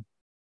introduce some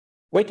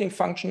weighting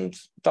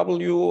functions,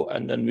 w,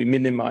 and then we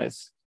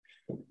minimize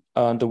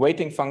the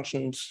weighting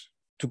functions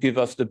to give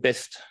us the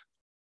best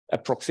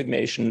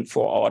approximation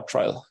for our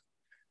trial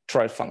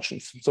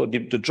functions. So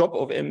the job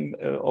of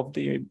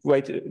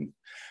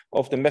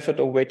the method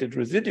of weighted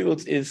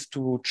residuals is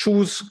to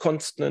choose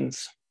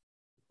constants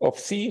of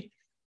c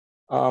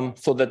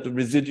so that the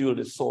residual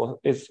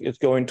is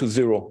going to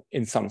 0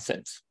 in some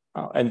sense.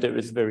 And there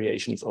is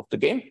variations of the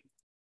game,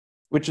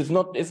 which is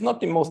not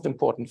the most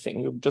important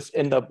thing. You just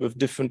end up with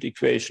different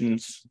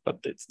equations,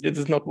 but this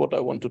is not what I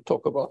want to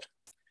talk about.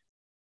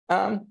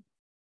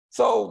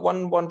 So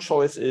one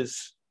choice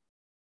is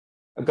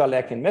a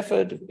Galerkin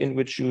method in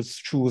which you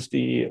choose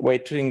the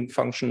weighting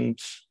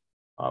functions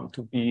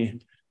to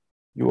be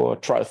your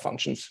trial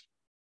functions.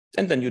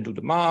 And then you do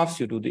the maths,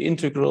 you do the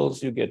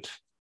integrals,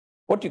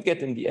 what you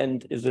get in the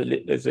end is a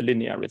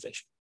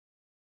linearization.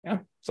 Yeah,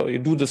 so you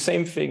do the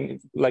same thing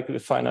like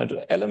with finite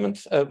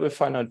elements, with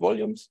finite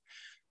volumes,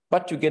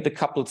 but you get a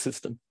coupled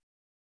system.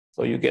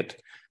 So you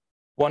get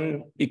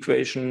one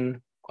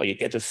equation, or you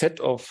get a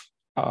set of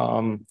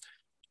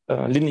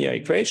linear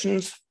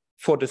equations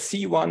for the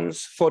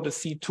C1s, for the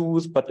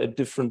C2s, but at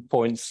different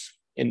points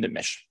in the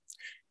mesh.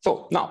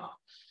 So now,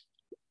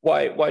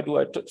 why do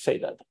I say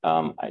that?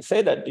 I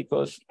say that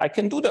because I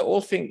can do the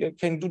whole thing, I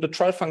can do the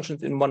trial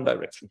functions in one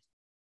direction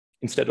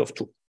instead of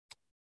 2.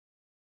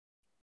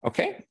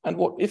 Okay, and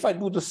what if I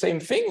do the same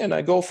thing and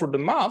I go through the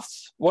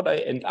maths, what I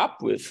end up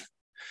with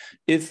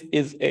is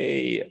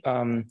a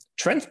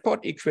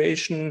transport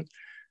equation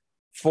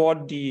for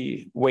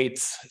the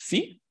weights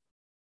C,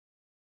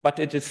 but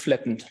it is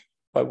flattened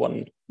by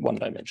one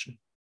dimension.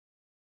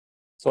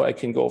 So I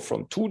can go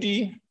from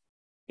 2D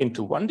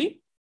into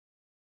 1D,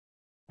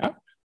 yeah?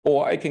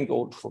 Or I can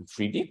go from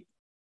 3D,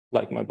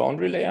 like my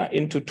boundary layer,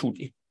 into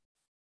 2D.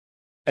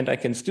 And I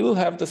can still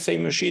have the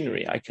same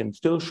machinery. I can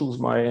still choose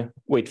my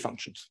weight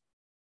functions.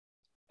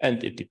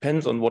 And it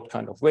depends on what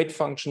kind of weight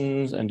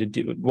functions and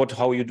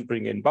how you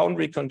bring in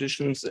boundary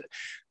conditions.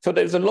 So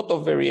there's a lot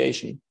of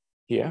variation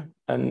here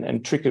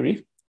and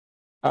trickery.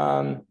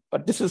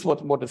 But this is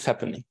what is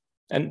happening.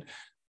 And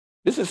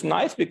this is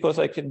nice because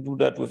I can do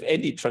that with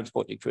any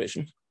transport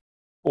equation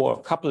or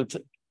a coupled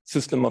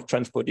system of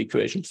transport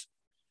equations.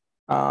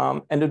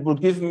 And it will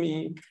give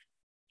me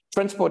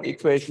transport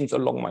equations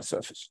along my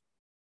surface,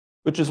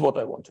 which is what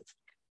I wanted.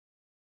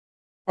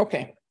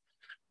 Okay,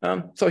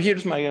 so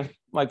here's my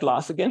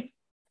glass again.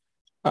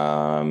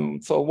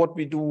 So what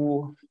we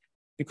do,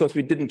 because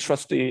we didn't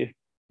trust the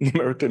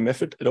numerical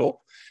method at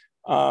all.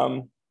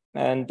 So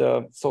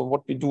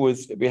what we do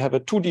is we have a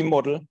 2D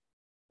model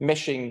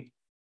meshing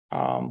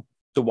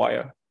the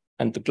wire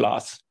and the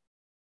glass,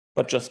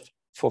 but just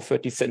for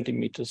 30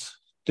 centimeters,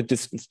 the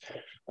distance.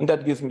 And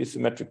that gives me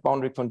symmetric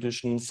boundary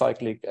conditions,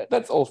 cyclic,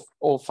 that's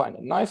all fine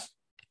and nice.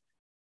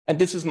 And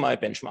this is my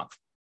benchmark.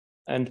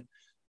 And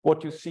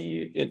what you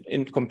see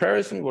in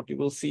comparison, what you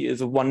will see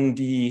is a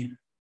 1D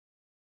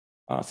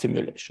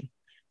simulation.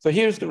 So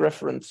here's the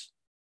reference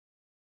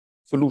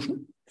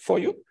solution for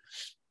you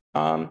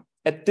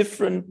at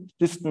different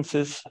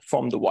distances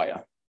from the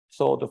wire.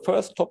 So the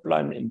first top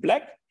line in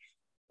black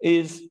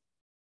is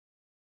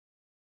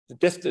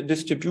the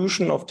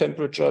distribution of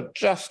temperature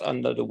just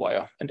under the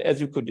wire. And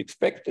as you could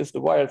expect, is the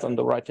wire is on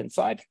the right-hand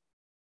side.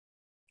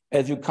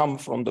 As you come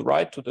from the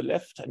right to the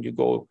left and you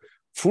go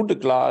through the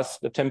glass,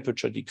 the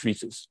temperature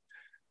decreases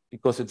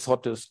because it's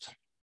hottest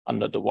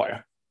under the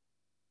wire.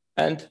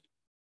 And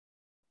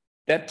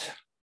that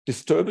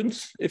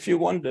disturbance, if you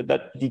want,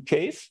 that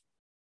decays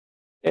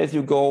as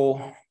you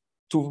go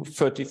to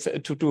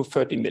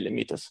 30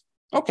 millimeters.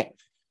 Okay,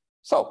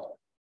 so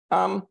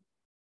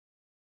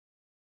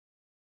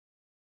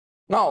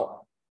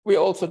now we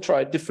also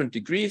try different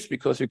degrees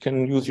because you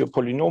can use your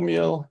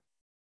polynomial.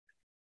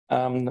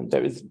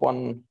 There is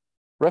one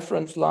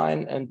reference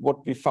line, and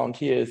what we found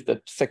here is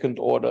that second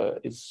order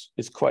is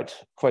quite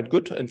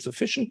good and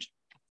sufficient.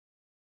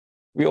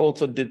 We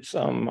also did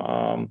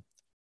some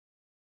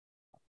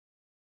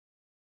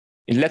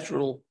in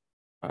lateral,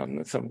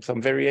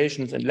 some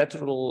variations in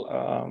lateral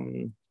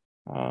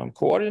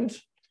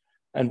coordinates.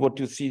 And what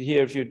you see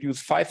here, if you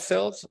use 5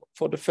 cells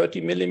for the 30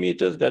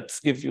 millimeters, that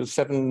gives you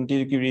 7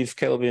 degrees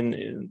Kelvin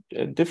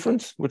in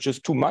difference, which is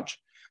too much,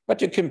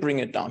 but you can bring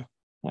it down.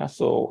 Yeah,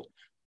 so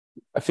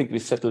I think we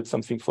settled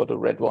something for the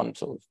red one.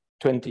 So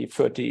 20,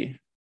 30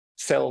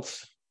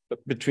 cells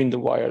between the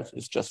wires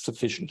is just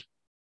sufficient.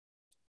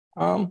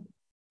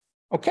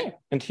 Okay,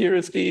 and here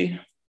is the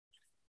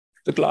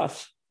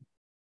glass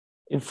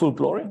in full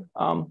glory.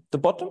 The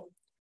bottom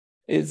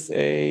is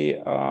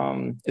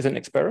an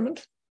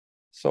experiment.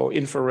 So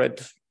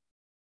infrared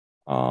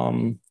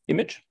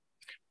image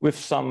with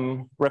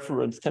some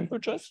reference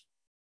temperatures.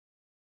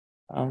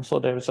 So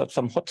there is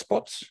some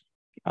hotspots,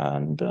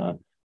 and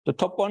the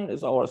top one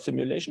is our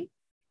simulation.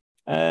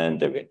 And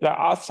there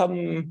are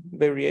some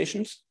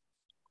variations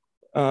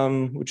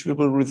which we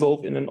will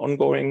resolve in an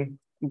ongoing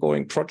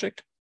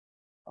project,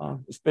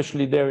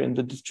 especially there in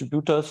the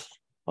distributors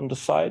on the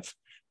sides.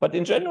 But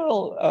in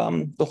general,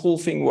 the whole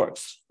thing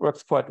works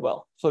quite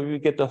well. So you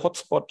get the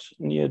hotspot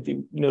near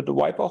the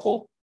wiper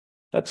hole.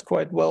 That's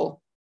quite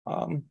well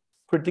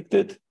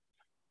predicted.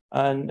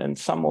 And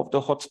some of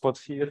the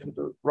hotspots here to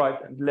the right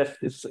and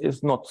left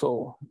is not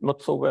so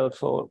well.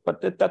 So,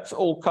 but that's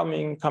all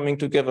coming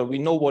together. We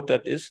know what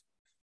that is,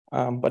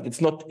 but it's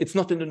not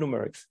in the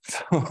numerics.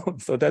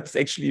 So that's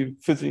actually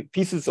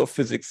pieces of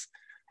physics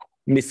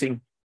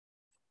missing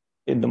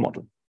in the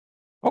model.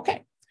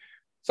 Okay.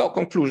 So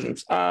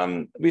conclusions.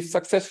 We've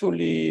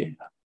successfully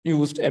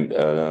used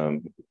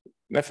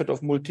method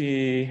of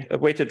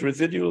multi-weighted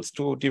residuals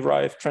to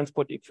derive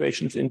transport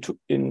equations in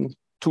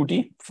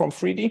 2D from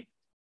 3D.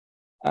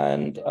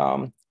 And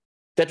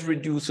that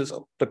reduces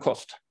the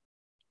cost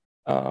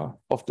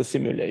of the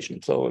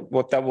simulation. So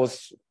what that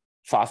was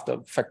faster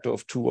factor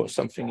of 2 or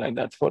something like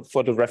that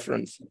for the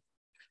reference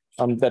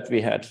that we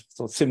had.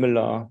 So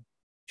similar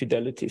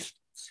fidelities.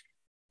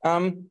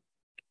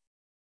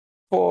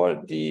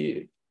 For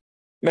the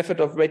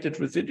method of weighted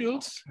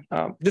residuals,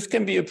 this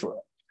can be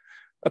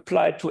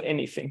applied to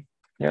anything.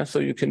 Yeah, so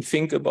you can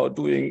think about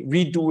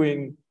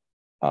redoing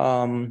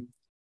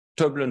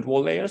turbulent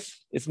wall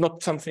layers. It's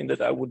not something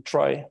that I would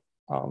try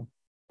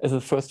as a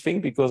first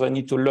thing because I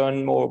need to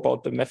learn more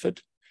about the method.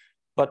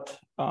 But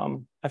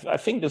I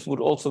think this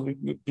would also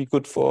be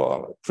good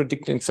for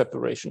predicting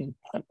separation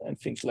and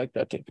things like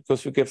that,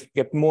 because you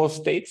get more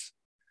states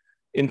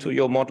into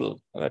your model.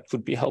 That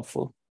could be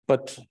helpful.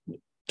 But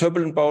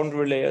turbulent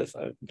boundary layers,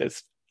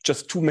 there's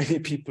just too many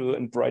people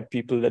and bright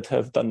people that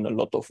have done a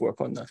lot of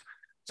work on that.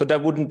 So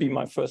that wouldn't be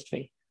my first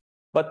thing.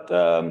 But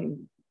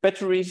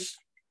batteries,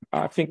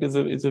 I think,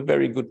 is a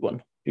very good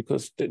one,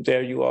 because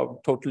there you are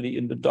totally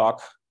in the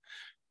dark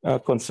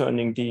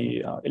concerning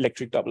the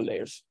electric double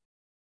layers.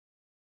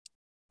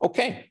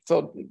 Okay,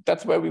 so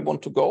that's where we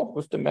want to go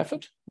with the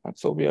method. And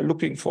so we are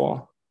looking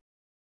for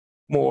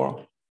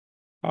more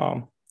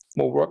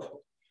work.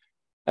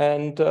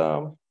 And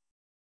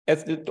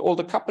as all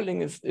the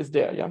coupling is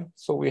there, yeah.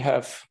 So we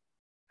have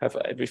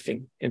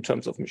everything in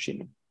terms of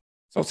machining.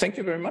 So thank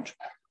you very much.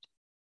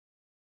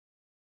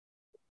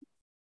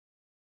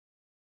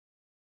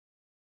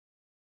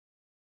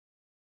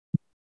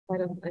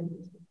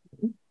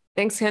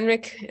 Thanks,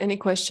 Henrik. Any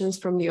questions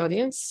from the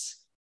audience?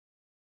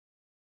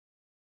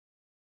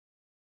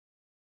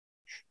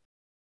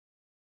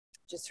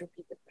 Just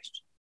repeat the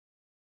question.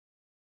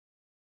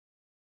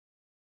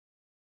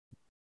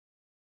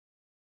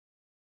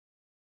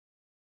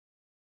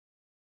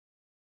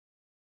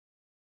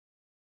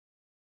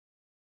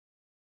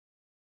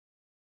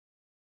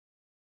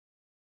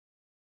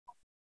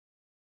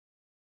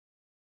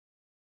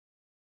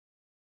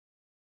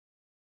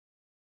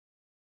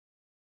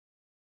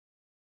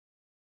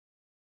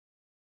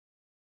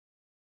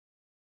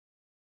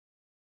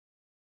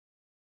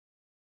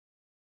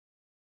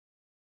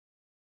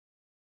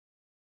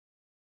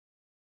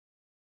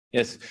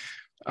 Yes.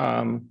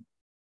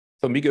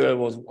 So Miguel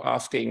was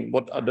asking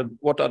what are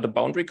the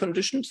boundary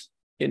conditions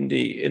in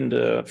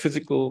the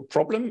physical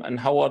problem, and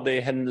how are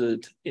they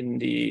handled in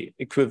the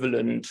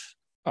equivalent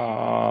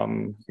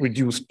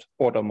reduced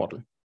order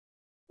model?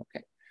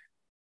 Okay.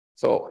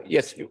 So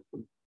yes,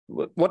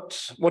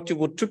 what you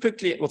would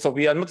typically, so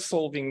we are not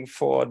solving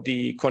for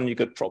the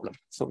conjugate problem.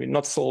 So we're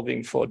not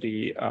solving for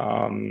the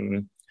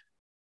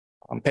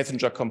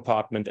passenger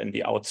compartment and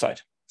the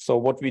outside. So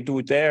what we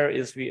do there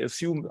is we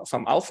assume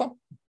some alpha,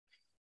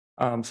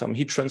 some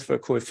heat transfer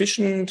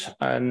coefficient,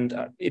 and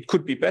it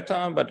could be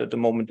better, but at the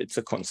moment it's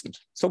a constant.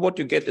 So what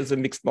you get is a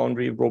mixed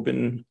boundary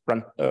Robin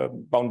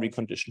boundary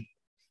condition.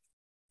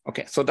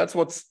 Okay, so that's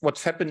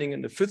what's happening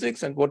in the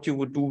physics and what you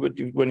would do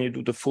when you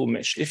do the full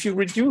mesh. If you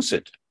reduce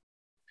it,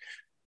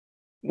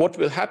 what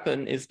will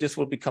happen is this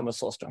will become a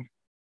source term.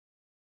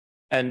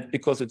 And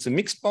because it's a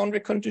mixed boundary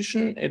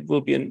condition, it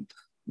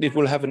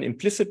will have an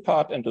implicit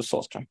part and a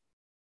source term.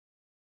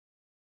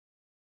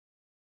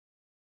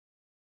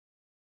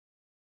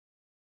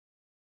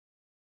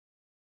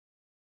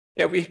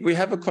 Yeah, we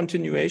have a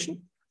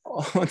continuation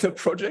on the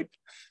project.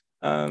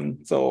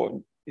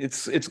 So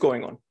it's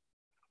going on.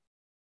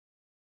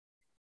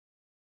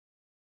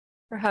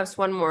 Perhaps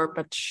one more,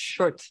 but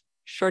short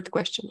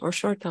question or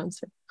short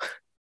answer.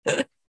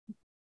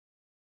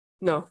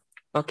 No.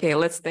 Okay,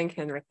 let's thank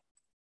Henrik.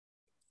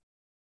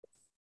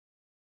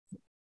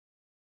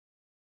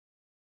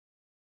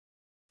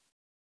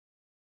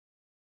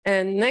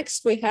 And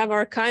next we have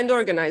our kind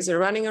organizer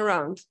running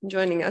around,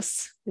 joining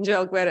us,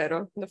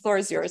 Guerrero. The floor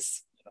is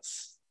yours.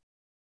 Yes.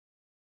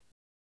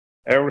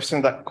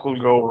 Everything that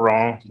could go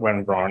wrong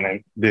went wrong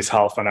in this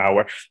half an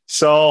hour.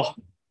 So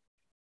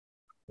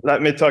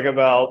let me talk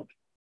about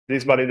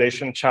this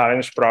validation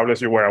challenge, probably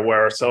as you were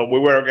aware. So we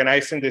were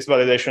organizing this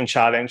validation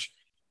challenge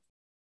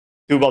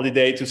to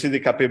validate, to see the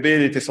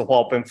capabilities of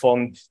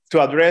OpenFOAM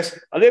to address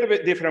a little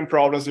bit different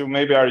problems that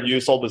maybe are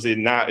used, obviously,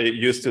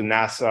 used to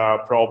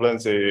NASA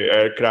problems,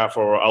 aircraft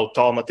or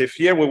automotive.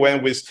 Here we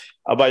went with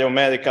a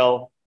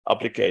biomedical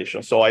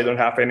application. So I don't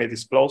have any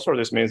disclosure.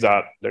 This means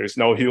that there is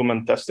no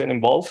human testing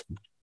involved.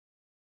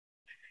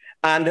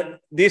 And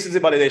this is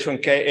the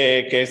validation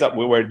case that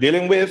we were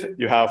dealing with.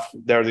 You have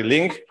there the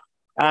link.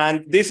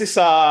 And this is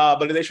a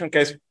validation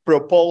case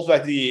proposed by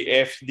the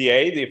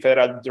FDA, the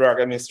Federal Drug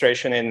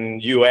Administration in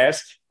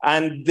US,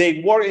 and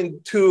they work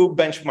in two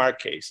benchmark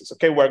cases.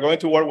 Okay, we're going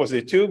to work with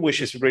the two,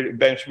 which is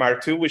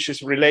benchmark 2, which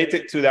is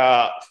related to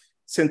the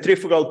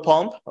centrifugal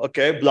pump,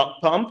 okay, blood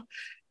pump.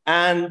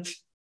 And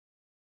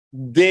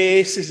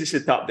this is the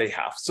setup they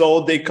have.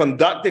 So they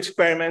conduct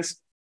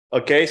experiments,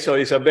 okay, so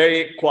it's a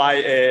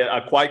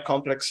quite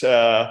complex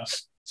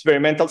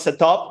experimental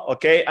setup,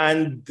 okay,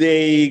 and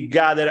they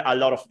gather a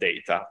lot of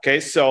data, okay?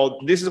 So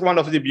this is one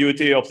of the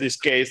beauty of this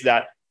case,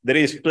 that there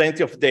is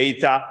plenty of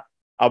data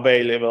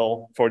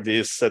available for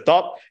this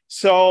setup.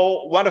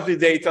 So one of the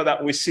data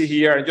that we see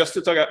here, and just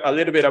to talk a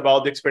little bit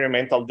about the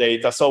experimental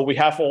data, so we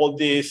have all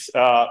these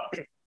cut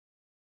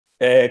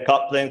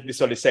length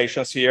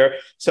visualizations here.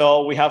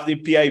 So we have the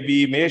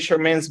PIV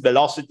measurements,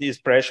 velocities,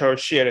 pressure,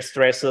 shear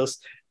stresses,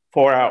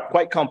 for a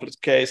quite complex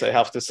case, I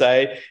have to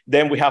say.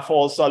 Then we have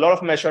also a lot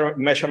of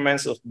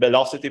measurements of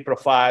velocity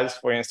profiles.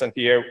 For instance,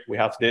 here we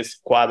have this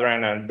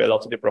quadrant and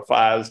velocity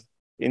profiles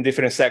in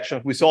different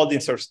sections with all the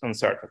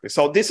uncertainty.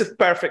 So this is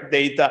perfect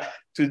data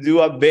to do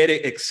a very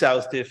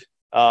exhaustive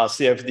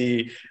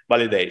CFD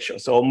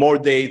validation. So more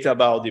data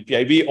about the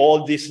PIV,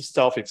 all this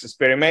stuff, it's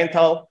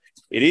experimental.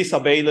 It is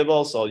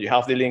available, so you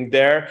have the link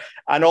there.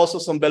 And also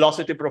some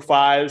velocity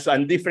profiles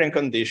and different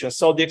conditions.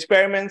 So the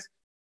experiments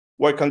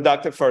were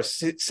conducted for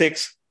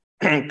 6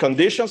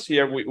 conditions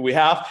here we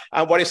have.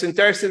 And what is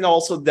interesting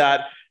also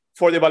that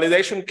for the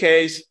validation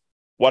case,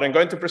 what I'm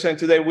going to present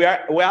today, we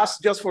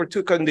asked just for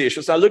 2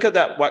 conditions. Now look at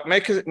that. What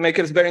makes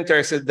it very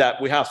interesting that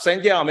we have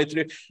same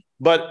geometry,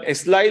 but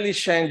slightly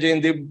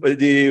changing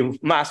the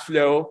mass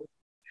flow.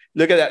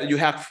 Look at that. You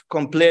have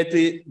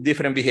completely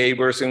different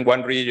behaviors in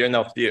one region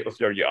of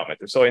your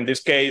geometry. So in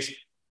this case,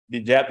 the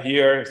jet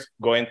here is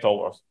going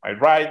towards my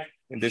right.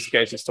 In this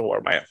case, it's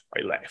toward my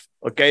left.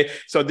 Okay,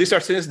 so these are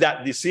things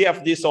that the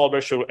CFD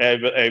solver should be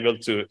able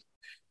to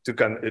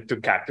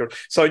capture.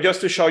 So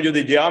just to show you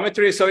the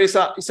geometry, so it's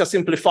a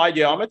simplified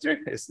geometry.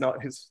 It's not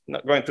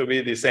going to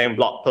be the same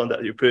block tone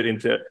that you put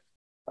into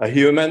a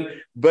human,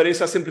 but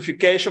it's a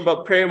simplification.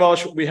 But pretty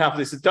much we have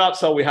this setup.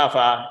 So we have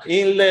a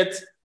inlet,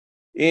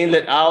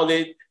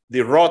 outlet,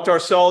 the rotor.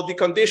 So the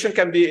condition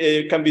can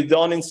be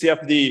done in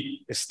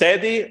CFD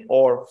steady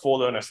or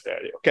full on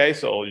steady. Okay,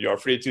 so you're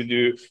free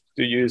to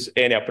use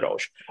any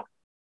approach.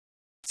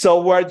 So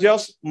we're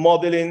just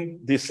modeling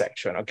this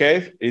section.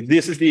 Okay,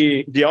 this is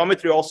the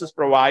geometry also is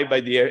provided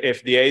by the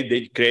FDA.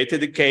 They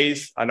created the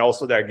case and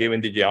also they're giving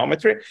the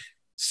geometry.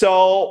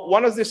 So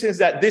one of the things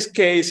that this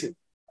case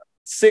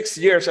 6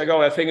 years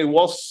ago, I think it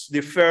was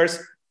the first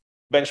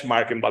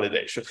benchmarking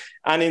validation,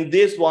 and in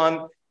this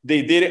one,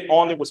 they did it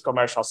only with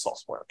commercial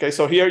software. Okay,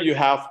 so here you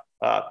have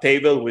a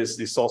table with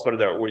the software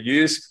that were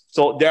used.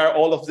 So they are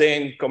all of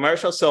them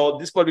commercial. So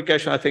this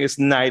publication, I think, is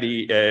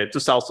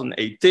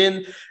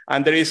 2018,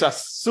 and there is a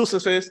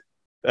successive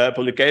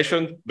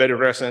publication, very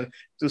recent,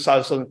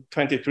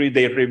 2023.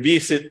 They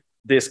revisit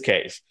this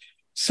case.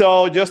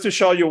 So just to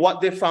show you what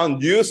they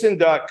found using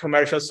the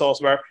commercial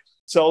software.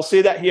 So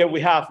see that here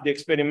we have the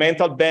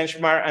experimental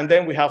benchmark, and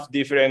then we have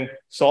different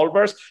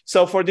solvers.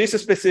 So for this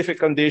specific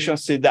condition,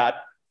 see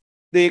that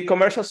the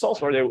commercial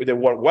software, they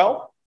work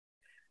well.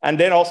 And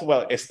then also,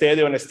 well,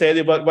 steady on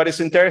steady. But what is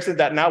interesting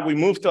that now we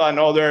move to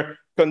another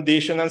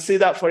condition and see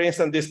that, for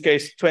instance, in this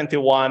case,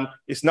 21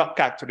 is not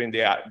capturing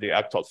the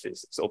actual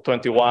physics. So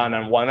 21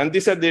 and 1. And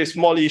these are the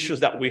small issues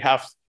that we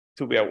have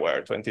to be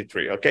aware,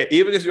 23, okay?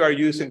 Even if you are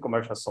using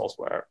commercial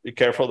software, be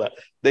careful that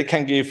they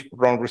can give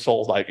wrong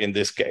results, like in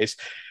this case.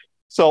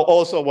 So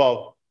also,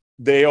 well,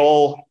 they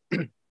all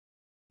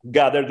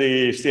gather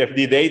the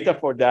CFD data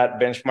for that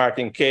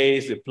benchmarking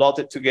case, they plot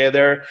it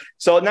together.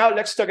 So now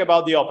let's talk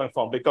about the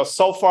OpenFOAM, because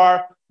so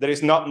far there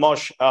is not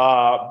much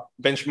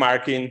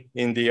benchmarking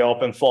in the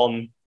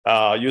OpenFOAM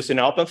using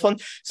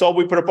OpenFOAM. So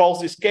we propose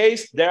this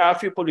case. There are a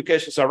few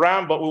publications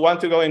around, but we want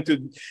to go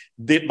into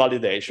deep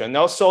validation.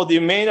 Also, the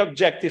main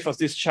objective of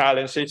this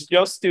challenge is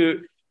just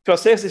to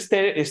assess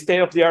the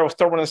state-of-the-art of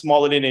turbulence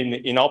modeling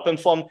in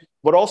OpenFOAM,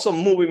 but also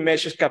moving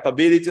meshes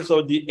capabilities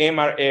of the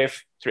MRF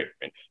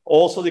treatment.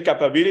 Also the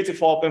capability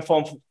for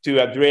OpenFOAM to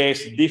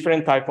address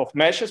different type of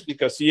meshes,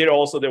 because here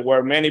also there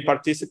were many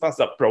participants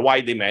that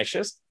provide the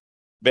meshes,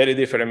 very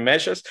different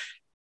meshes.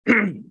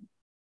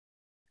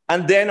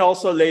 And then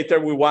also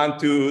later we want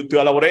to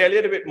elaborate a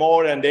little bit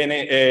more and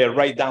then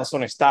write down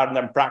some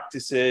standard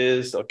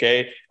practices,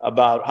 okay,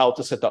 about how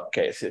to set up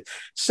cases.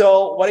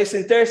 So what is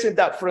interesting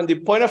that from the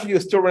point of view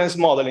of turbulence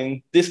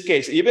modeling, this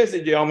case, even if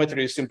the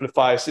geometry is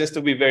simplified, seems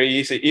to be very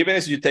easy, even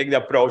if you take the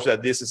approach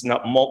that this is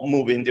not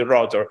moving the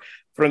rotor.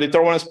 From the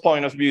turbulence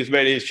point of view, it's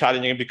very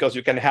challenging because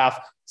you can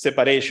have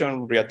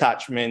separation,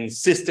 reattachment,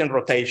 system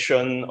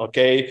rotation,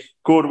 okay,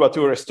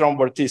 curvature, strong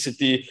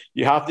vorticity.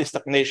 You have the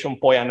stagnation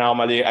point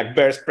anomaly,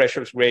 adverse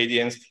pressure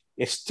gradients,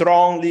 a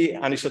strongly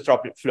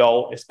anisotropic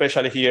flow,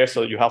 especially here.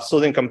 So you have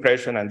sudden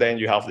compression and then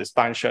you have the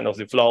expansion of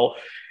the flow,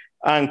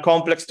 and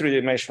complex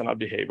three-dimensional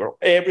behavior.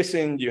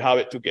 Everything, you have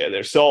it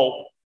together.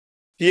 So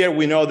here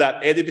we know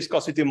that eddy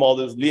viscosity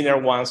models, linear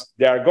ones,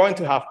 they are going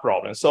to have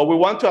problems. So we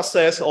want to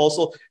assess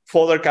also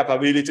further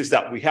capabilities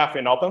that we have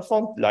in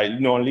OpenFOAM, like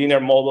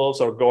nonlinear models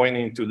or going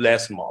into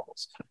less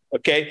models.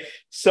 Okay,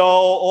 so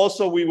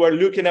also we were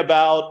looking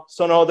about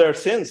some other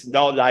things, you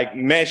know, like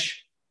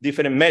mesh,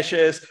 different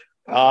meshes,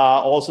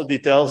 also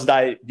details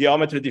like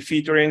geometry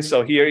defeaturing.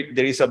 So here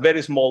there is a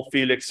very small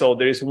field. So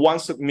there is one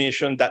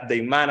submission that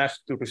they managed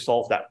to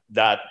resolve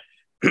that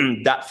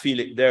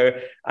fillet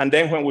there. And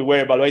then when we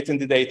were evaluating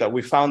the data,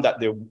 we found that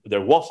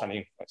there was an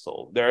influence.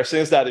 So there are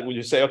things that when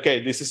you say,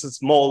 okay, this is a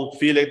small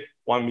fillet,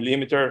 1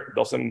 millimeter,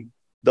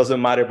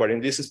 doesn't matter, but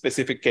in this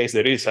specific case,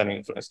 there is an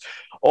influence.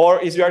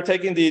 Or if you are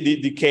taking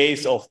the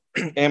case of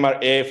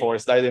MRF or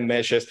sliding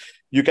meshes,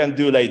 you can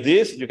do like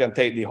this, you can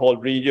take the whole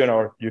region,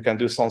 or you can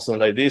do something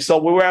like this. So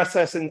we were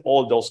assessing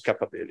all those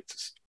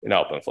capabilities in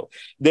OpenFOAM.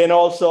 Then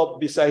also,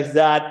 besides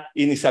that,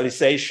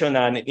 initialization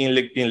and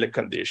inlet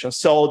conditions.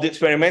 So the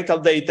experimental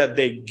data,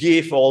 they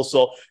give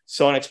also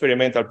some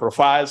experimental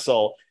profiles.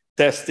 So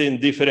testing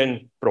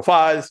different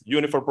profiles,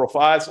 uniform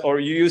profiles, or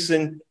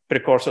using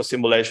precursor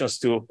simulations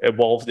to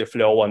evolve the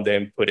flow and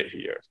then put it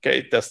here,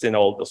 okay? Testing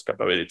all those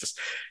capabilities.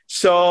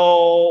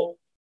 So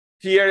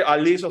here are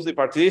lists of the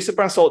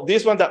participants. So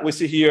this one that we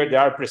see here, they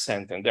are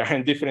presenting. They're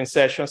in different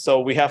sessions. So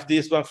we have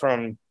this one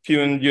from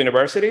Pune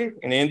University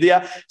in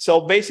India.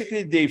 So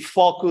basically they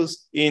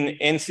focus in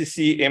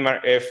NCC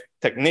MRF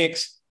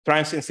techniques,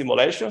 transient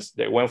simulations.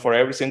 They went for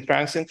everything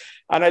transient,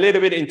 and a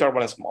little bit in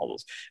turbulence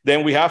models.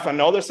 Then we have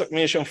another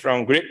submission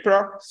from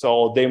GridPro.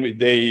 So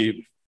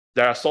they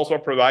are software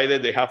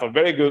provided. They have a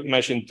very good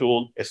meshing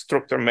tool,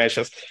 structured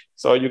meshes.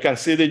 So you can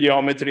see the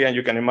geometry and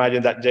you can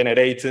imagine that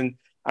generating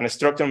and a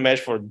structured mesh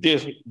for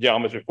this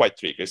geometry quite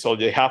tricky. So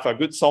they have a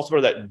good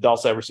software that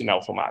does everything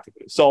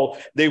automatically. So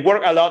they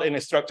work a lot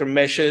in structured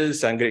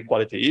meshes and grid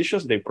quality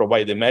issues. They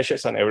provide the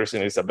meshes and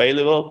everything is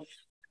available.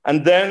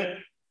 And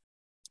then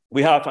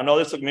we have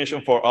another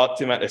submission for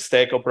Optimal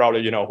Esteco.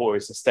 Probably you know who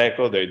is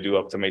Esteco. They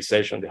do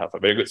optimization. They have a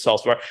very good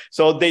software.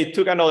 So they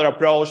took another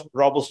approach,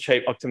 robust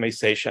shape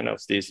optimization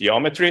of this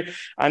geometry.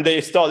 And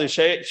they studied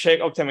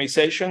shape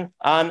optimization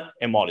and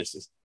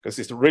hemolysis, because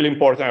it's really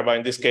important about,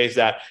 in this case,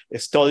 that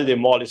study the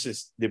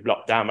hemolysis, the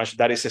blood damage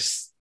that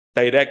is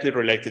directly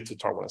related to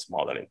turbulence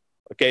modeling.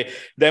 Okay,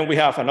 then we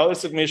have another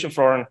submission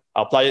from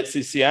Applied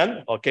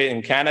CCN, okay,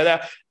 in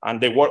Canada, and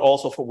they work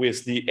also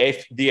with the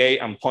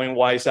FDA and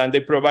point-wise, and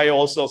they provide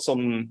also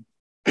some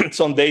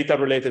data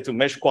related to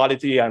mesh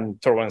quality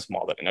and turbulence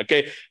modeling,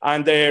 okay?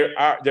 And they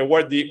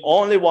were the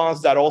only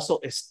ones that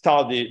also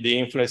study the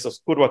influence of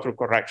curvature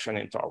correction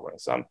in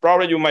turbulence. And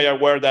probably you may be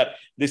aware that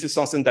this is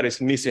something that is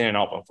missing in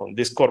OpenFOAM,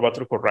 this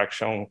curvature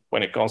correction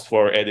when it comes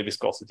for eddy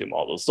viscosity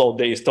models. So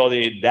they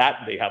study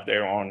that, they have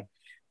their own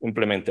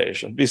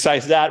implementation.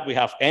 Besides that, we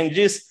have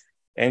NGIS.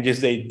 NGIS,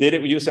 they did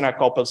it using a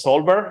coupled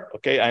solver,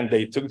 okay? And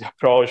they took the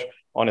approach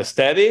on a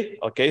steady,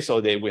 okay? So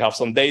we have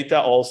some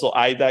data, also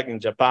IDAC in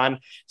Japan.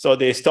 So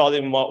they study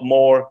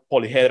more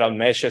polyhedral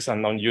meshes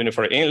and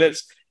non-uniform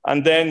inlets.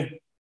 And then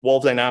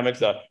Wolf Dynamics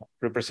that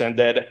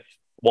represented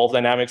Wolf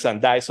Dynamics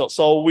and DICE.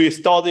 So we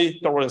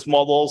study turbulence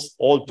models,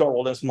 all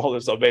turbulence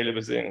models available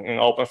in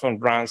OpenFOAM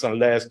brands and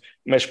less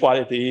mesh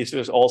quality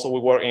issues. Also,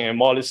 we work in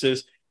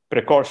hemolysis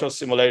precursor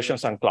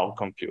simulations, and cloud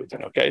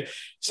computing, okay?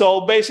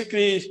 So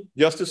basically,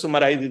 just to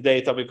summarize the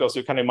data, because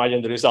you can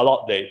imagine there is a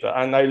lot of data,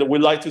 and I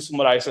would like to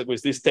summarize it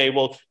with this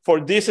table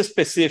for this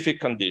specific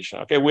condition,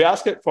 okay? We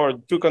asked it for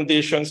 2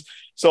 conditions.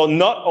 So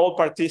not all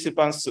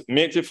participants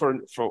submitted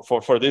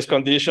for this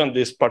condition.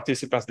 These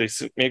participants, they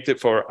submitted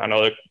for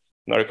another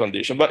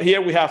condition. But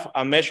here we have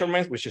a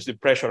measurement, which is the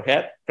pressure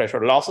head,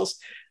 pressure losses,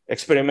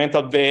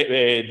 experimental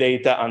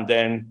data, and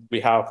then we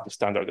have the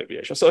standard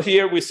deviation. So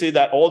here we see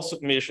that all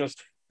submissions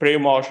pretty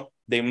much,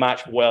 they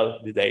match well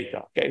the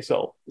data, okay?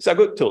 So it's a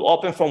good tool.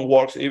 OpenFOAM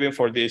works even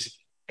for these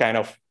kind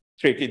of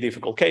tricky,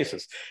 difficult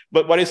cases.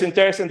 But what is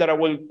interesting that I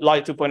would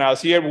like to point out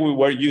here, we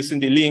were using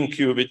the lean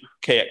qubit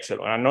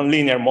K-epsilon, a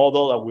nonlinear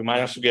model, and we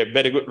managed to get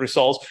very good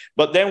results.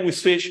 But then we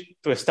switched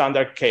to a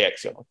standard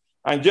K-epsilon.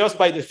 And just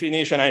by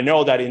definition, I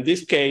know that in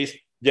this case,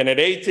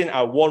 generating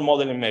a wall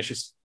modeling mesh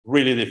is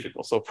really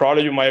difficult. So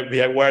probably you might be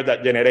aware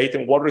that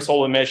generating wall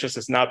resolving meshes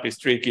is not as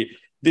tricky.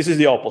 This is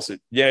the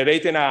opposite.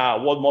 Generating a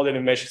wall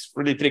modeling mesh is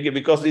really tricky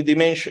because the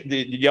dimension,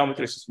 the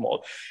geometry is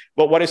small.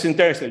 But what is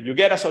interesting, you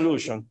get a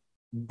solution,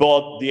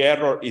 but the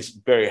error is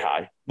very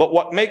high. But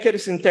what makes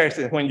it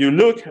interesting, when you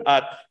look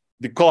at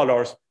the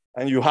colors,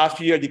 and you have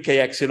here the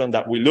K-epsilon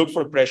that we look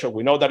for pressure,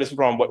 we know that it's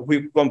wrong, but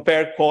we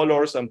compare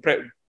colors and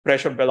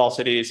pressure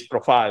velocities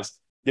profiles,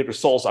 the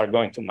results are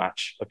going to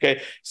match, okay?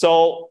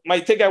 So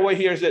my takeaway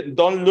here is that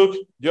don't look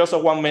just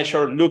at one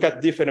measure, look at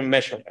different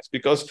measurements,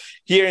 because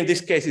here in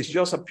this case, it's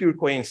just a pure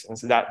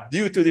coincidence that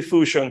due to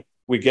diffusion,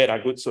 we get a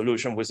good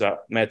solution with a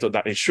method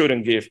that it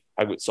shouldn't give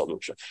a good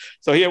solution.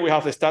 So here we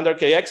have a standard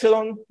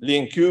K-epsilon,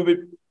 lean qubit,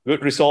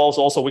 good results.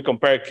 Also, we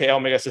compare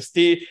K-omega SST.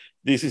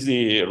 This is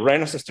the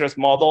Reynolds stress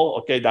model,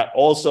 okay, that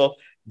also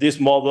this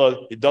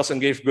model, it doesn't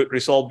give good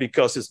result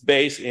because it's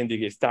based in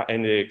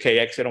the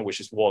K-epsilon,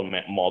 which is wall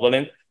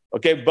modeling.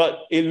 Okay,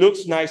 but it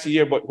looks nice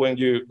here, but when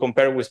you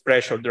compare with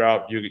pressure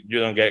drop, you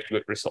don't get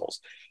good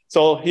results.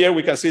 So here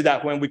we can see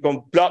that when we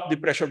plot the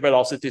pressure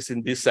velocities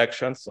in this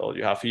section, so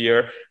you have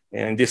here,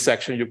 in this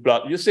section you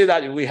plot, you see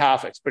that we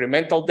have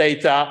experimental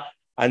data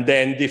and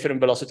then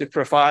different velocity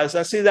profiles.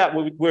 And see that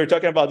we're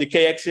talking about the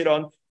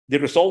K-epsilon, the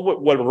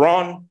result will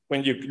run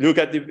when you look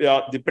at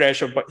the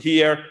pressure, but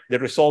here the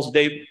results,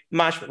 they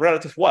match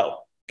relatively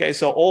well. Okay,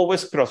 so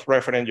always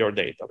cross-reference your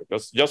data,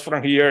 because just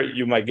from here,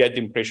 you might get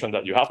the impression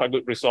that you have a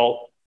good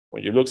result.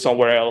 When you look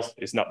somewhere else,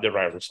 it's not the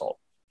right result.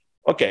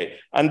 Okay,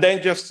 and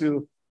then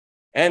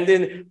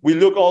then we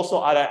look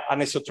also at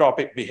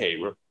anisotropic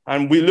behavior.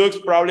 And we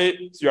look,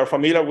 probably you are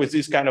familiar with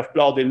this kind of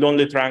plot, the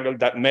lonely triangle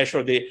that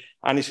measure the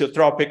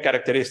anisotropic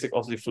characteristic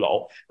of the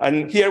flow.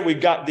 And here we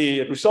got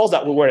the results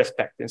that we were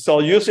expecting. So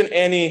using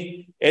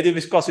any eddy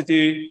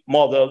viscosity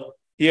model,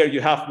 here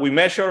we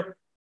measure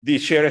the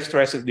shear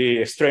stresses,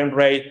 the strain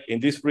rate in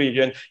this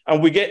region,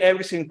 and we get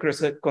everything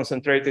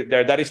concentrated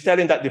there. That is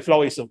telling that the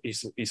flow is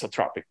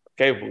isotropic,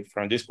 okay?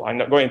 From this point, I'm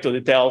not going into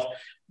details,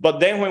 but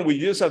then when we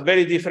use a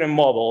very different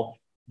model,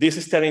 this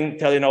is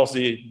telling us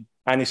the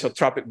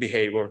anisotropic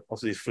behavior of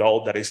this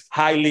flow that is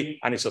highly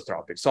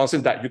anisotropic,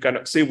 something that you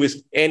cannot see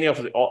with any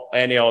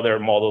other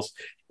models,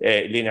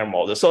 linear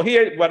models. So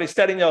here, what it's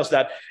telling us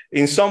that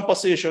in some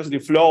positions, the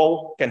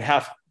flow can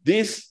have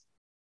this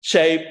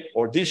shape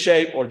or this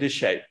shape or this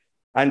shape.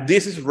 And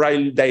this is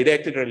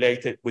directly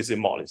related with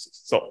hemolysis.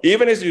 So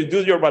even as you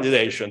do your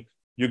validation,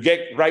 you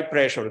get right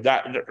pressure,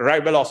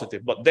 right velocity.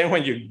 But then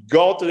when you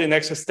go to the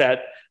next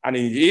step, and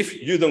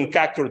if you don't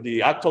capture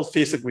the actual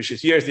physics, which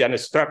is here is the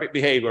anisotropic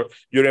behavior,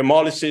 your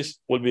hemolysis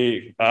will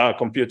be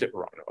computed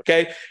wrong,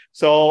 okay?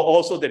 So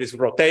also there is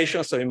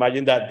rotation. So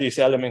imagine that this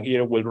element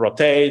here will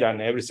rotate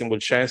and everything will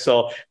change.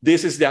 So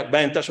this is the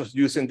advantage of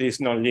using this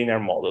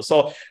nonlinear model.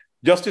 So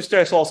just to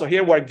stress also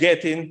here, we're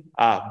getting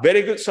a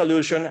very good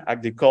solution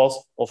at the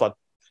cost of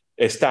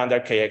a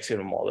standard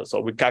K-epsilon model. So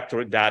we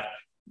capture that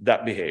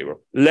behavior.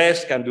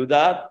 LESS can do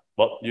that,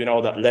 but you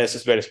know that LESS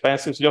is very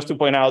expensive. Just to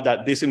point out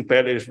that this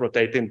impeller is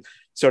rotating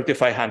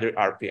 3,500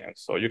 RPM.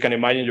 So you can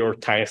imagine your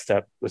time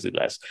step with the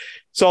LESS.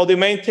 So the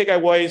main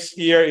takeaways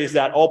here is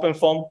that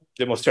OpenFOAM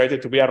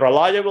demonstrated to be a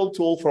reliable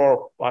tool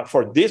for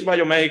this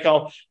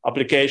biomedical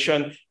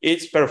application.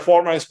 Its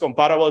performance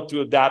comparable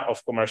to that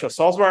of commercial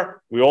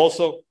software. We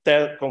also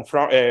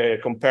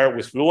compare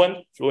with Fluent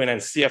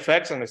and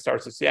CFX and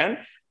StarCCN,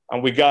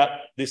 and we got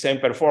the same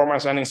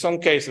performance. And in some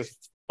cases,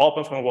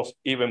 OpenFOAM was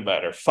even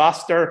better,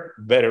 faster,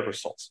 better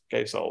results.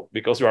 Okay, so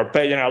because you are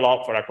paying a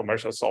lot for a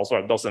commercial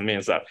software, doesn't mean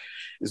that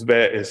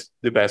it's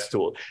the best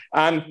tool.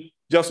 And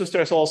just to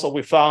stress also,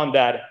 we found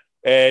that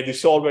the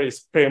solver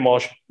is pretty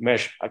much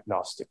mesh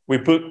agnostic. We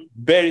put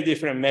very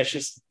different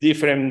meshes,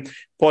 different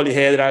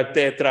polyhedral,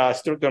 tetra,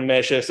 structural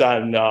meshes,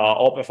 and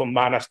OpenFOAM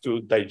managed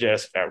to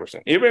digest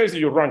everything. Even if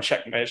you run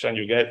check mesh and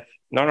you get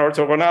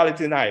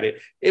non-orthogonality 90,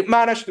 it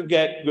managed to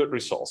get good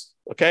results,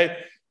 okay?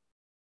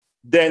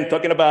 Then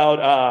talking about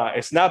a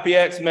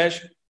SnapEx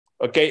mesh,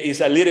 okay,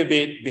 is a little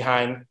bit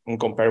behind when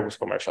compared with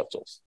commercial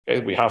tools. Okay,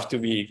 we have to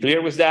be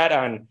clear with that,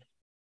 and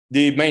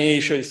the main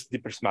issue is the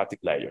prismatic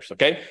layers,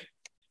 okay?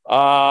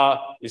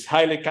 It's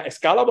highly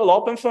scalable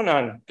OpenFOAM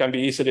and can be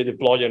easily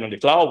deployed on the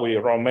cloud. We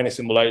run many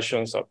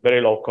simulations at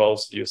very low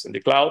cost using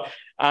the cloud.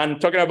 And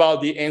talking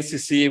about the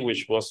NCC,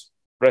 which was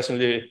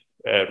recently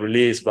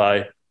released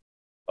by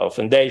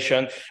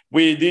Foundation,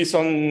 we did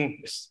some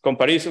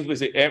comparisons with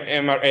the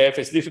MRF.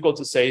 It's difficult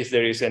to say if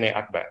there is any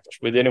advantage.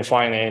 We didn't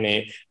find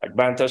any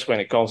advantage when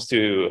it comes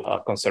to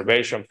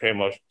conservation, pretty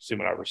much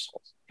similar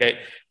results. Okay.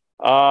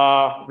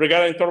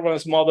 Regarding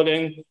turbulence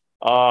modeling,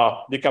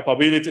 the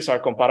capabilities are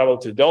comparable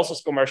to those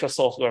of commercial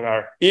software.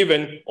 Are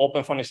even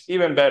OpenFOAM is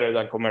even better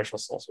than commercial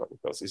software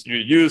because if you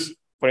use,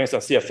 for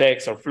instance,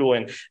 CFX or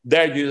Fluent,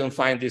 there you don't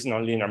find these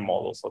nonlinear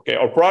models. Okay,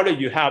 or probably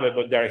you have it,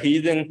 but they're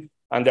hidden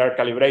and they're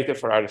calibrated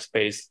for outer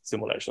space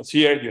simulations.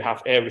 Here you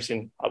have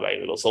everything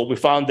available. So we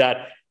found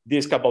that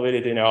this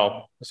capability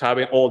now is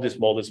having all these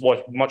models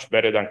was much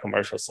better than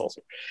commercial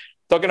software.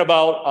 Talking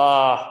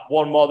about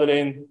world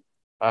modeling,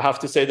 I have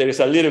to say there is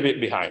a little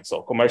bit behind.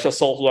 So commercial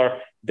software,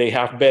 they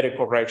have better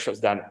corrections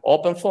than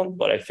OpenFOAM,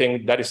 but I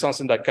think that is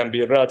something that can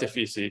be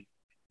relatively easy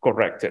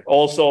corrected.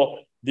 Also,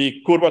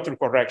 the curvature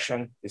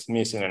correction is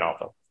missing in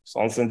OpenFOAM.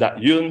 Something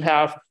that you don't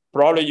have.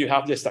 Probably you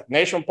have the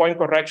stagnation point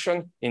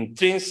correction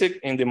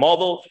intrinsic in the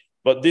model,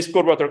 but this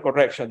curvature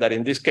correction that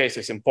in this case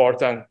is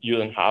important, you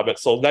don't have it.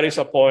 So that is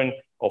a point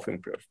of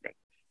improvement.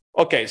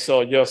 Okay,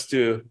 so just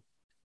to,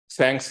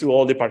 thanks to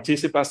all the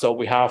participants. So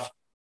we have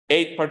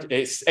 8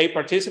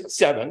 participants,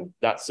 7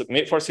 that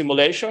submit for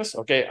simulations.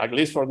 Okay, at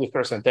least for this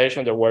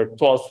presentation, there were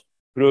 12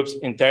 groups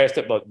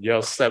interested, but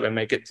just 7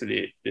 make it to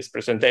this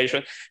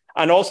presentation.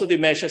 And also the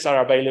meshes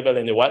are available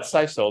in the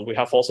website. So we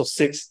have also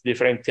 6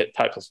 different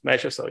types of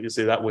meshes. So you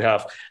see that we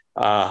have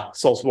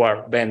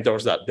software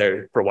vendors that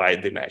they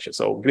provide the meshes.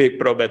 So Greek,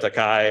 Pro, Beta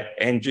Chi,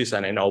 NGIS,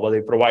 and Innova,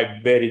 they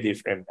provide very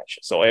different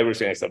meshes. So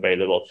everything is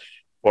available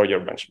for your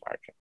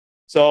benchmarking.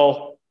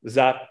 So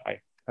that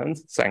I end.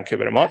 Thank you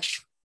very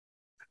much.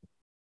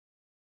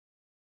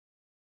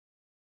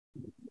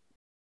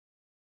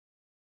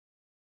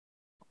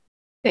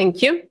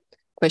 Thank you.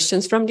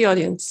 Questions from the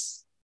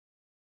audience?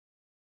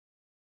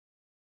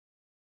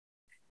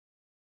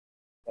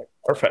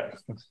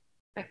 Perfect.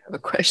 I have a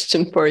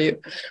question for you.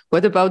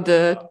 What about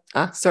the,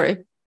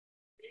 sorry.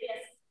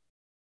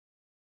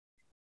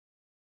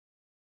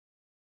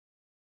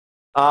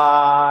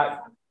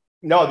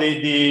 No,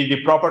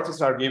 the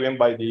properties are given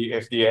by the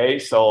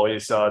FDA. So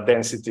it's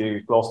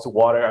density close to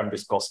water and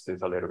viscosity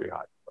is a little bit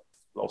high,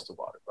 close to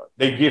water, but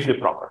they give the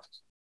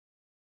properties.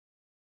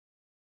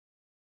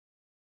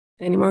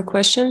 Any more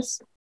questions?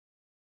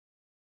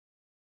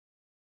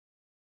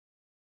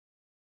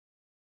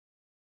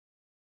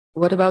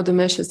 What about the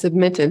meshes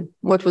submitted?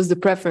 What was the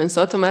preference,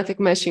 automatic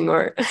meshing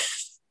or?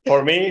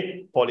 For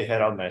me,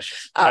 polyhedral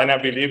meshes. I'm a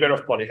believer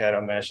of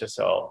polyhedral meshes,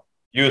 so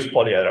use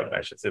polyhedral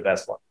meshes, the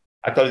best one.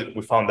 I thought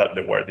we found that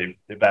they were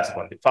the best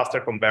one, the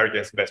faster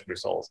convergence, best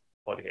results,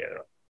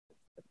 polyhedral.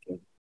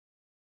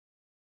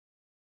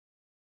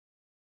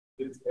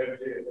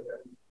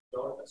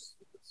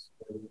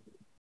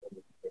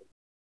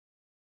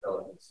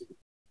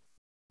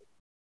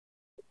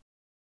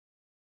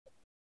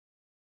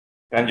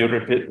 Can you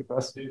repeat the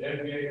question?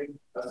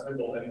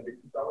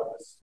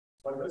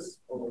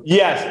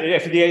 Yes,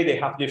 FDA, they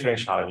have different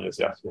challenges.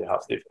 Yes, they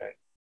have different.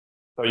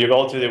 So you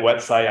go to the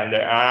website and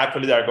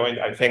actually they're going,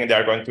 I think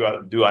they're going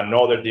to do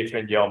another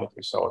different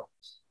geometry. So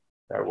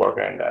they're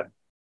working on that.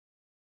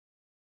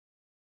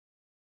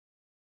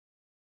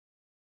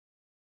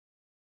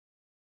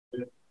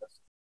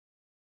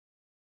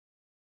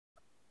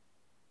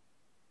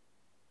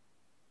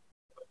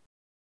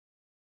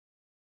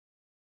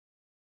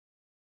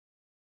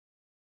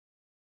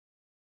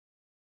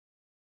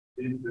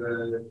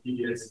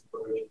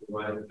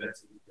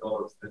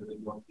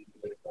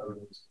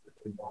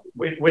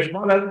 Which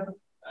model?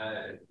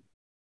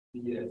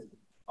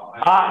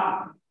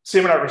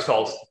 Similar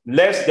results.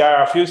 Less, there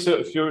are a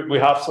few, we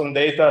have some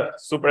data,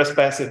 super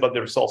expensive, but the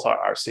results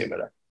are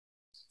similar.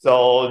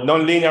 So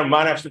nonlinear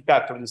managed to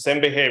capture the same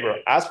behavior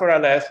as for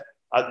LS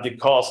at the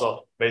cost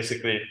of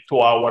basically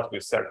 2 hours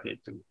with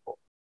 32.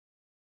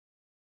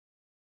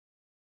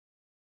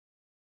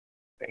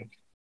 Thank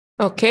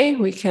you. Okay,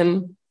 we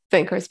can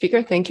thank our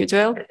speaker. Thank you,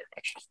 Joel.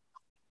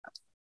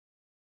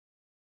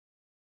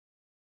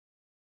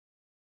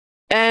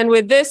 And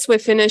with this, we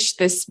finish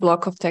this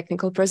block of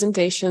technical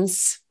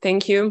presentations.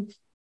 Thank you.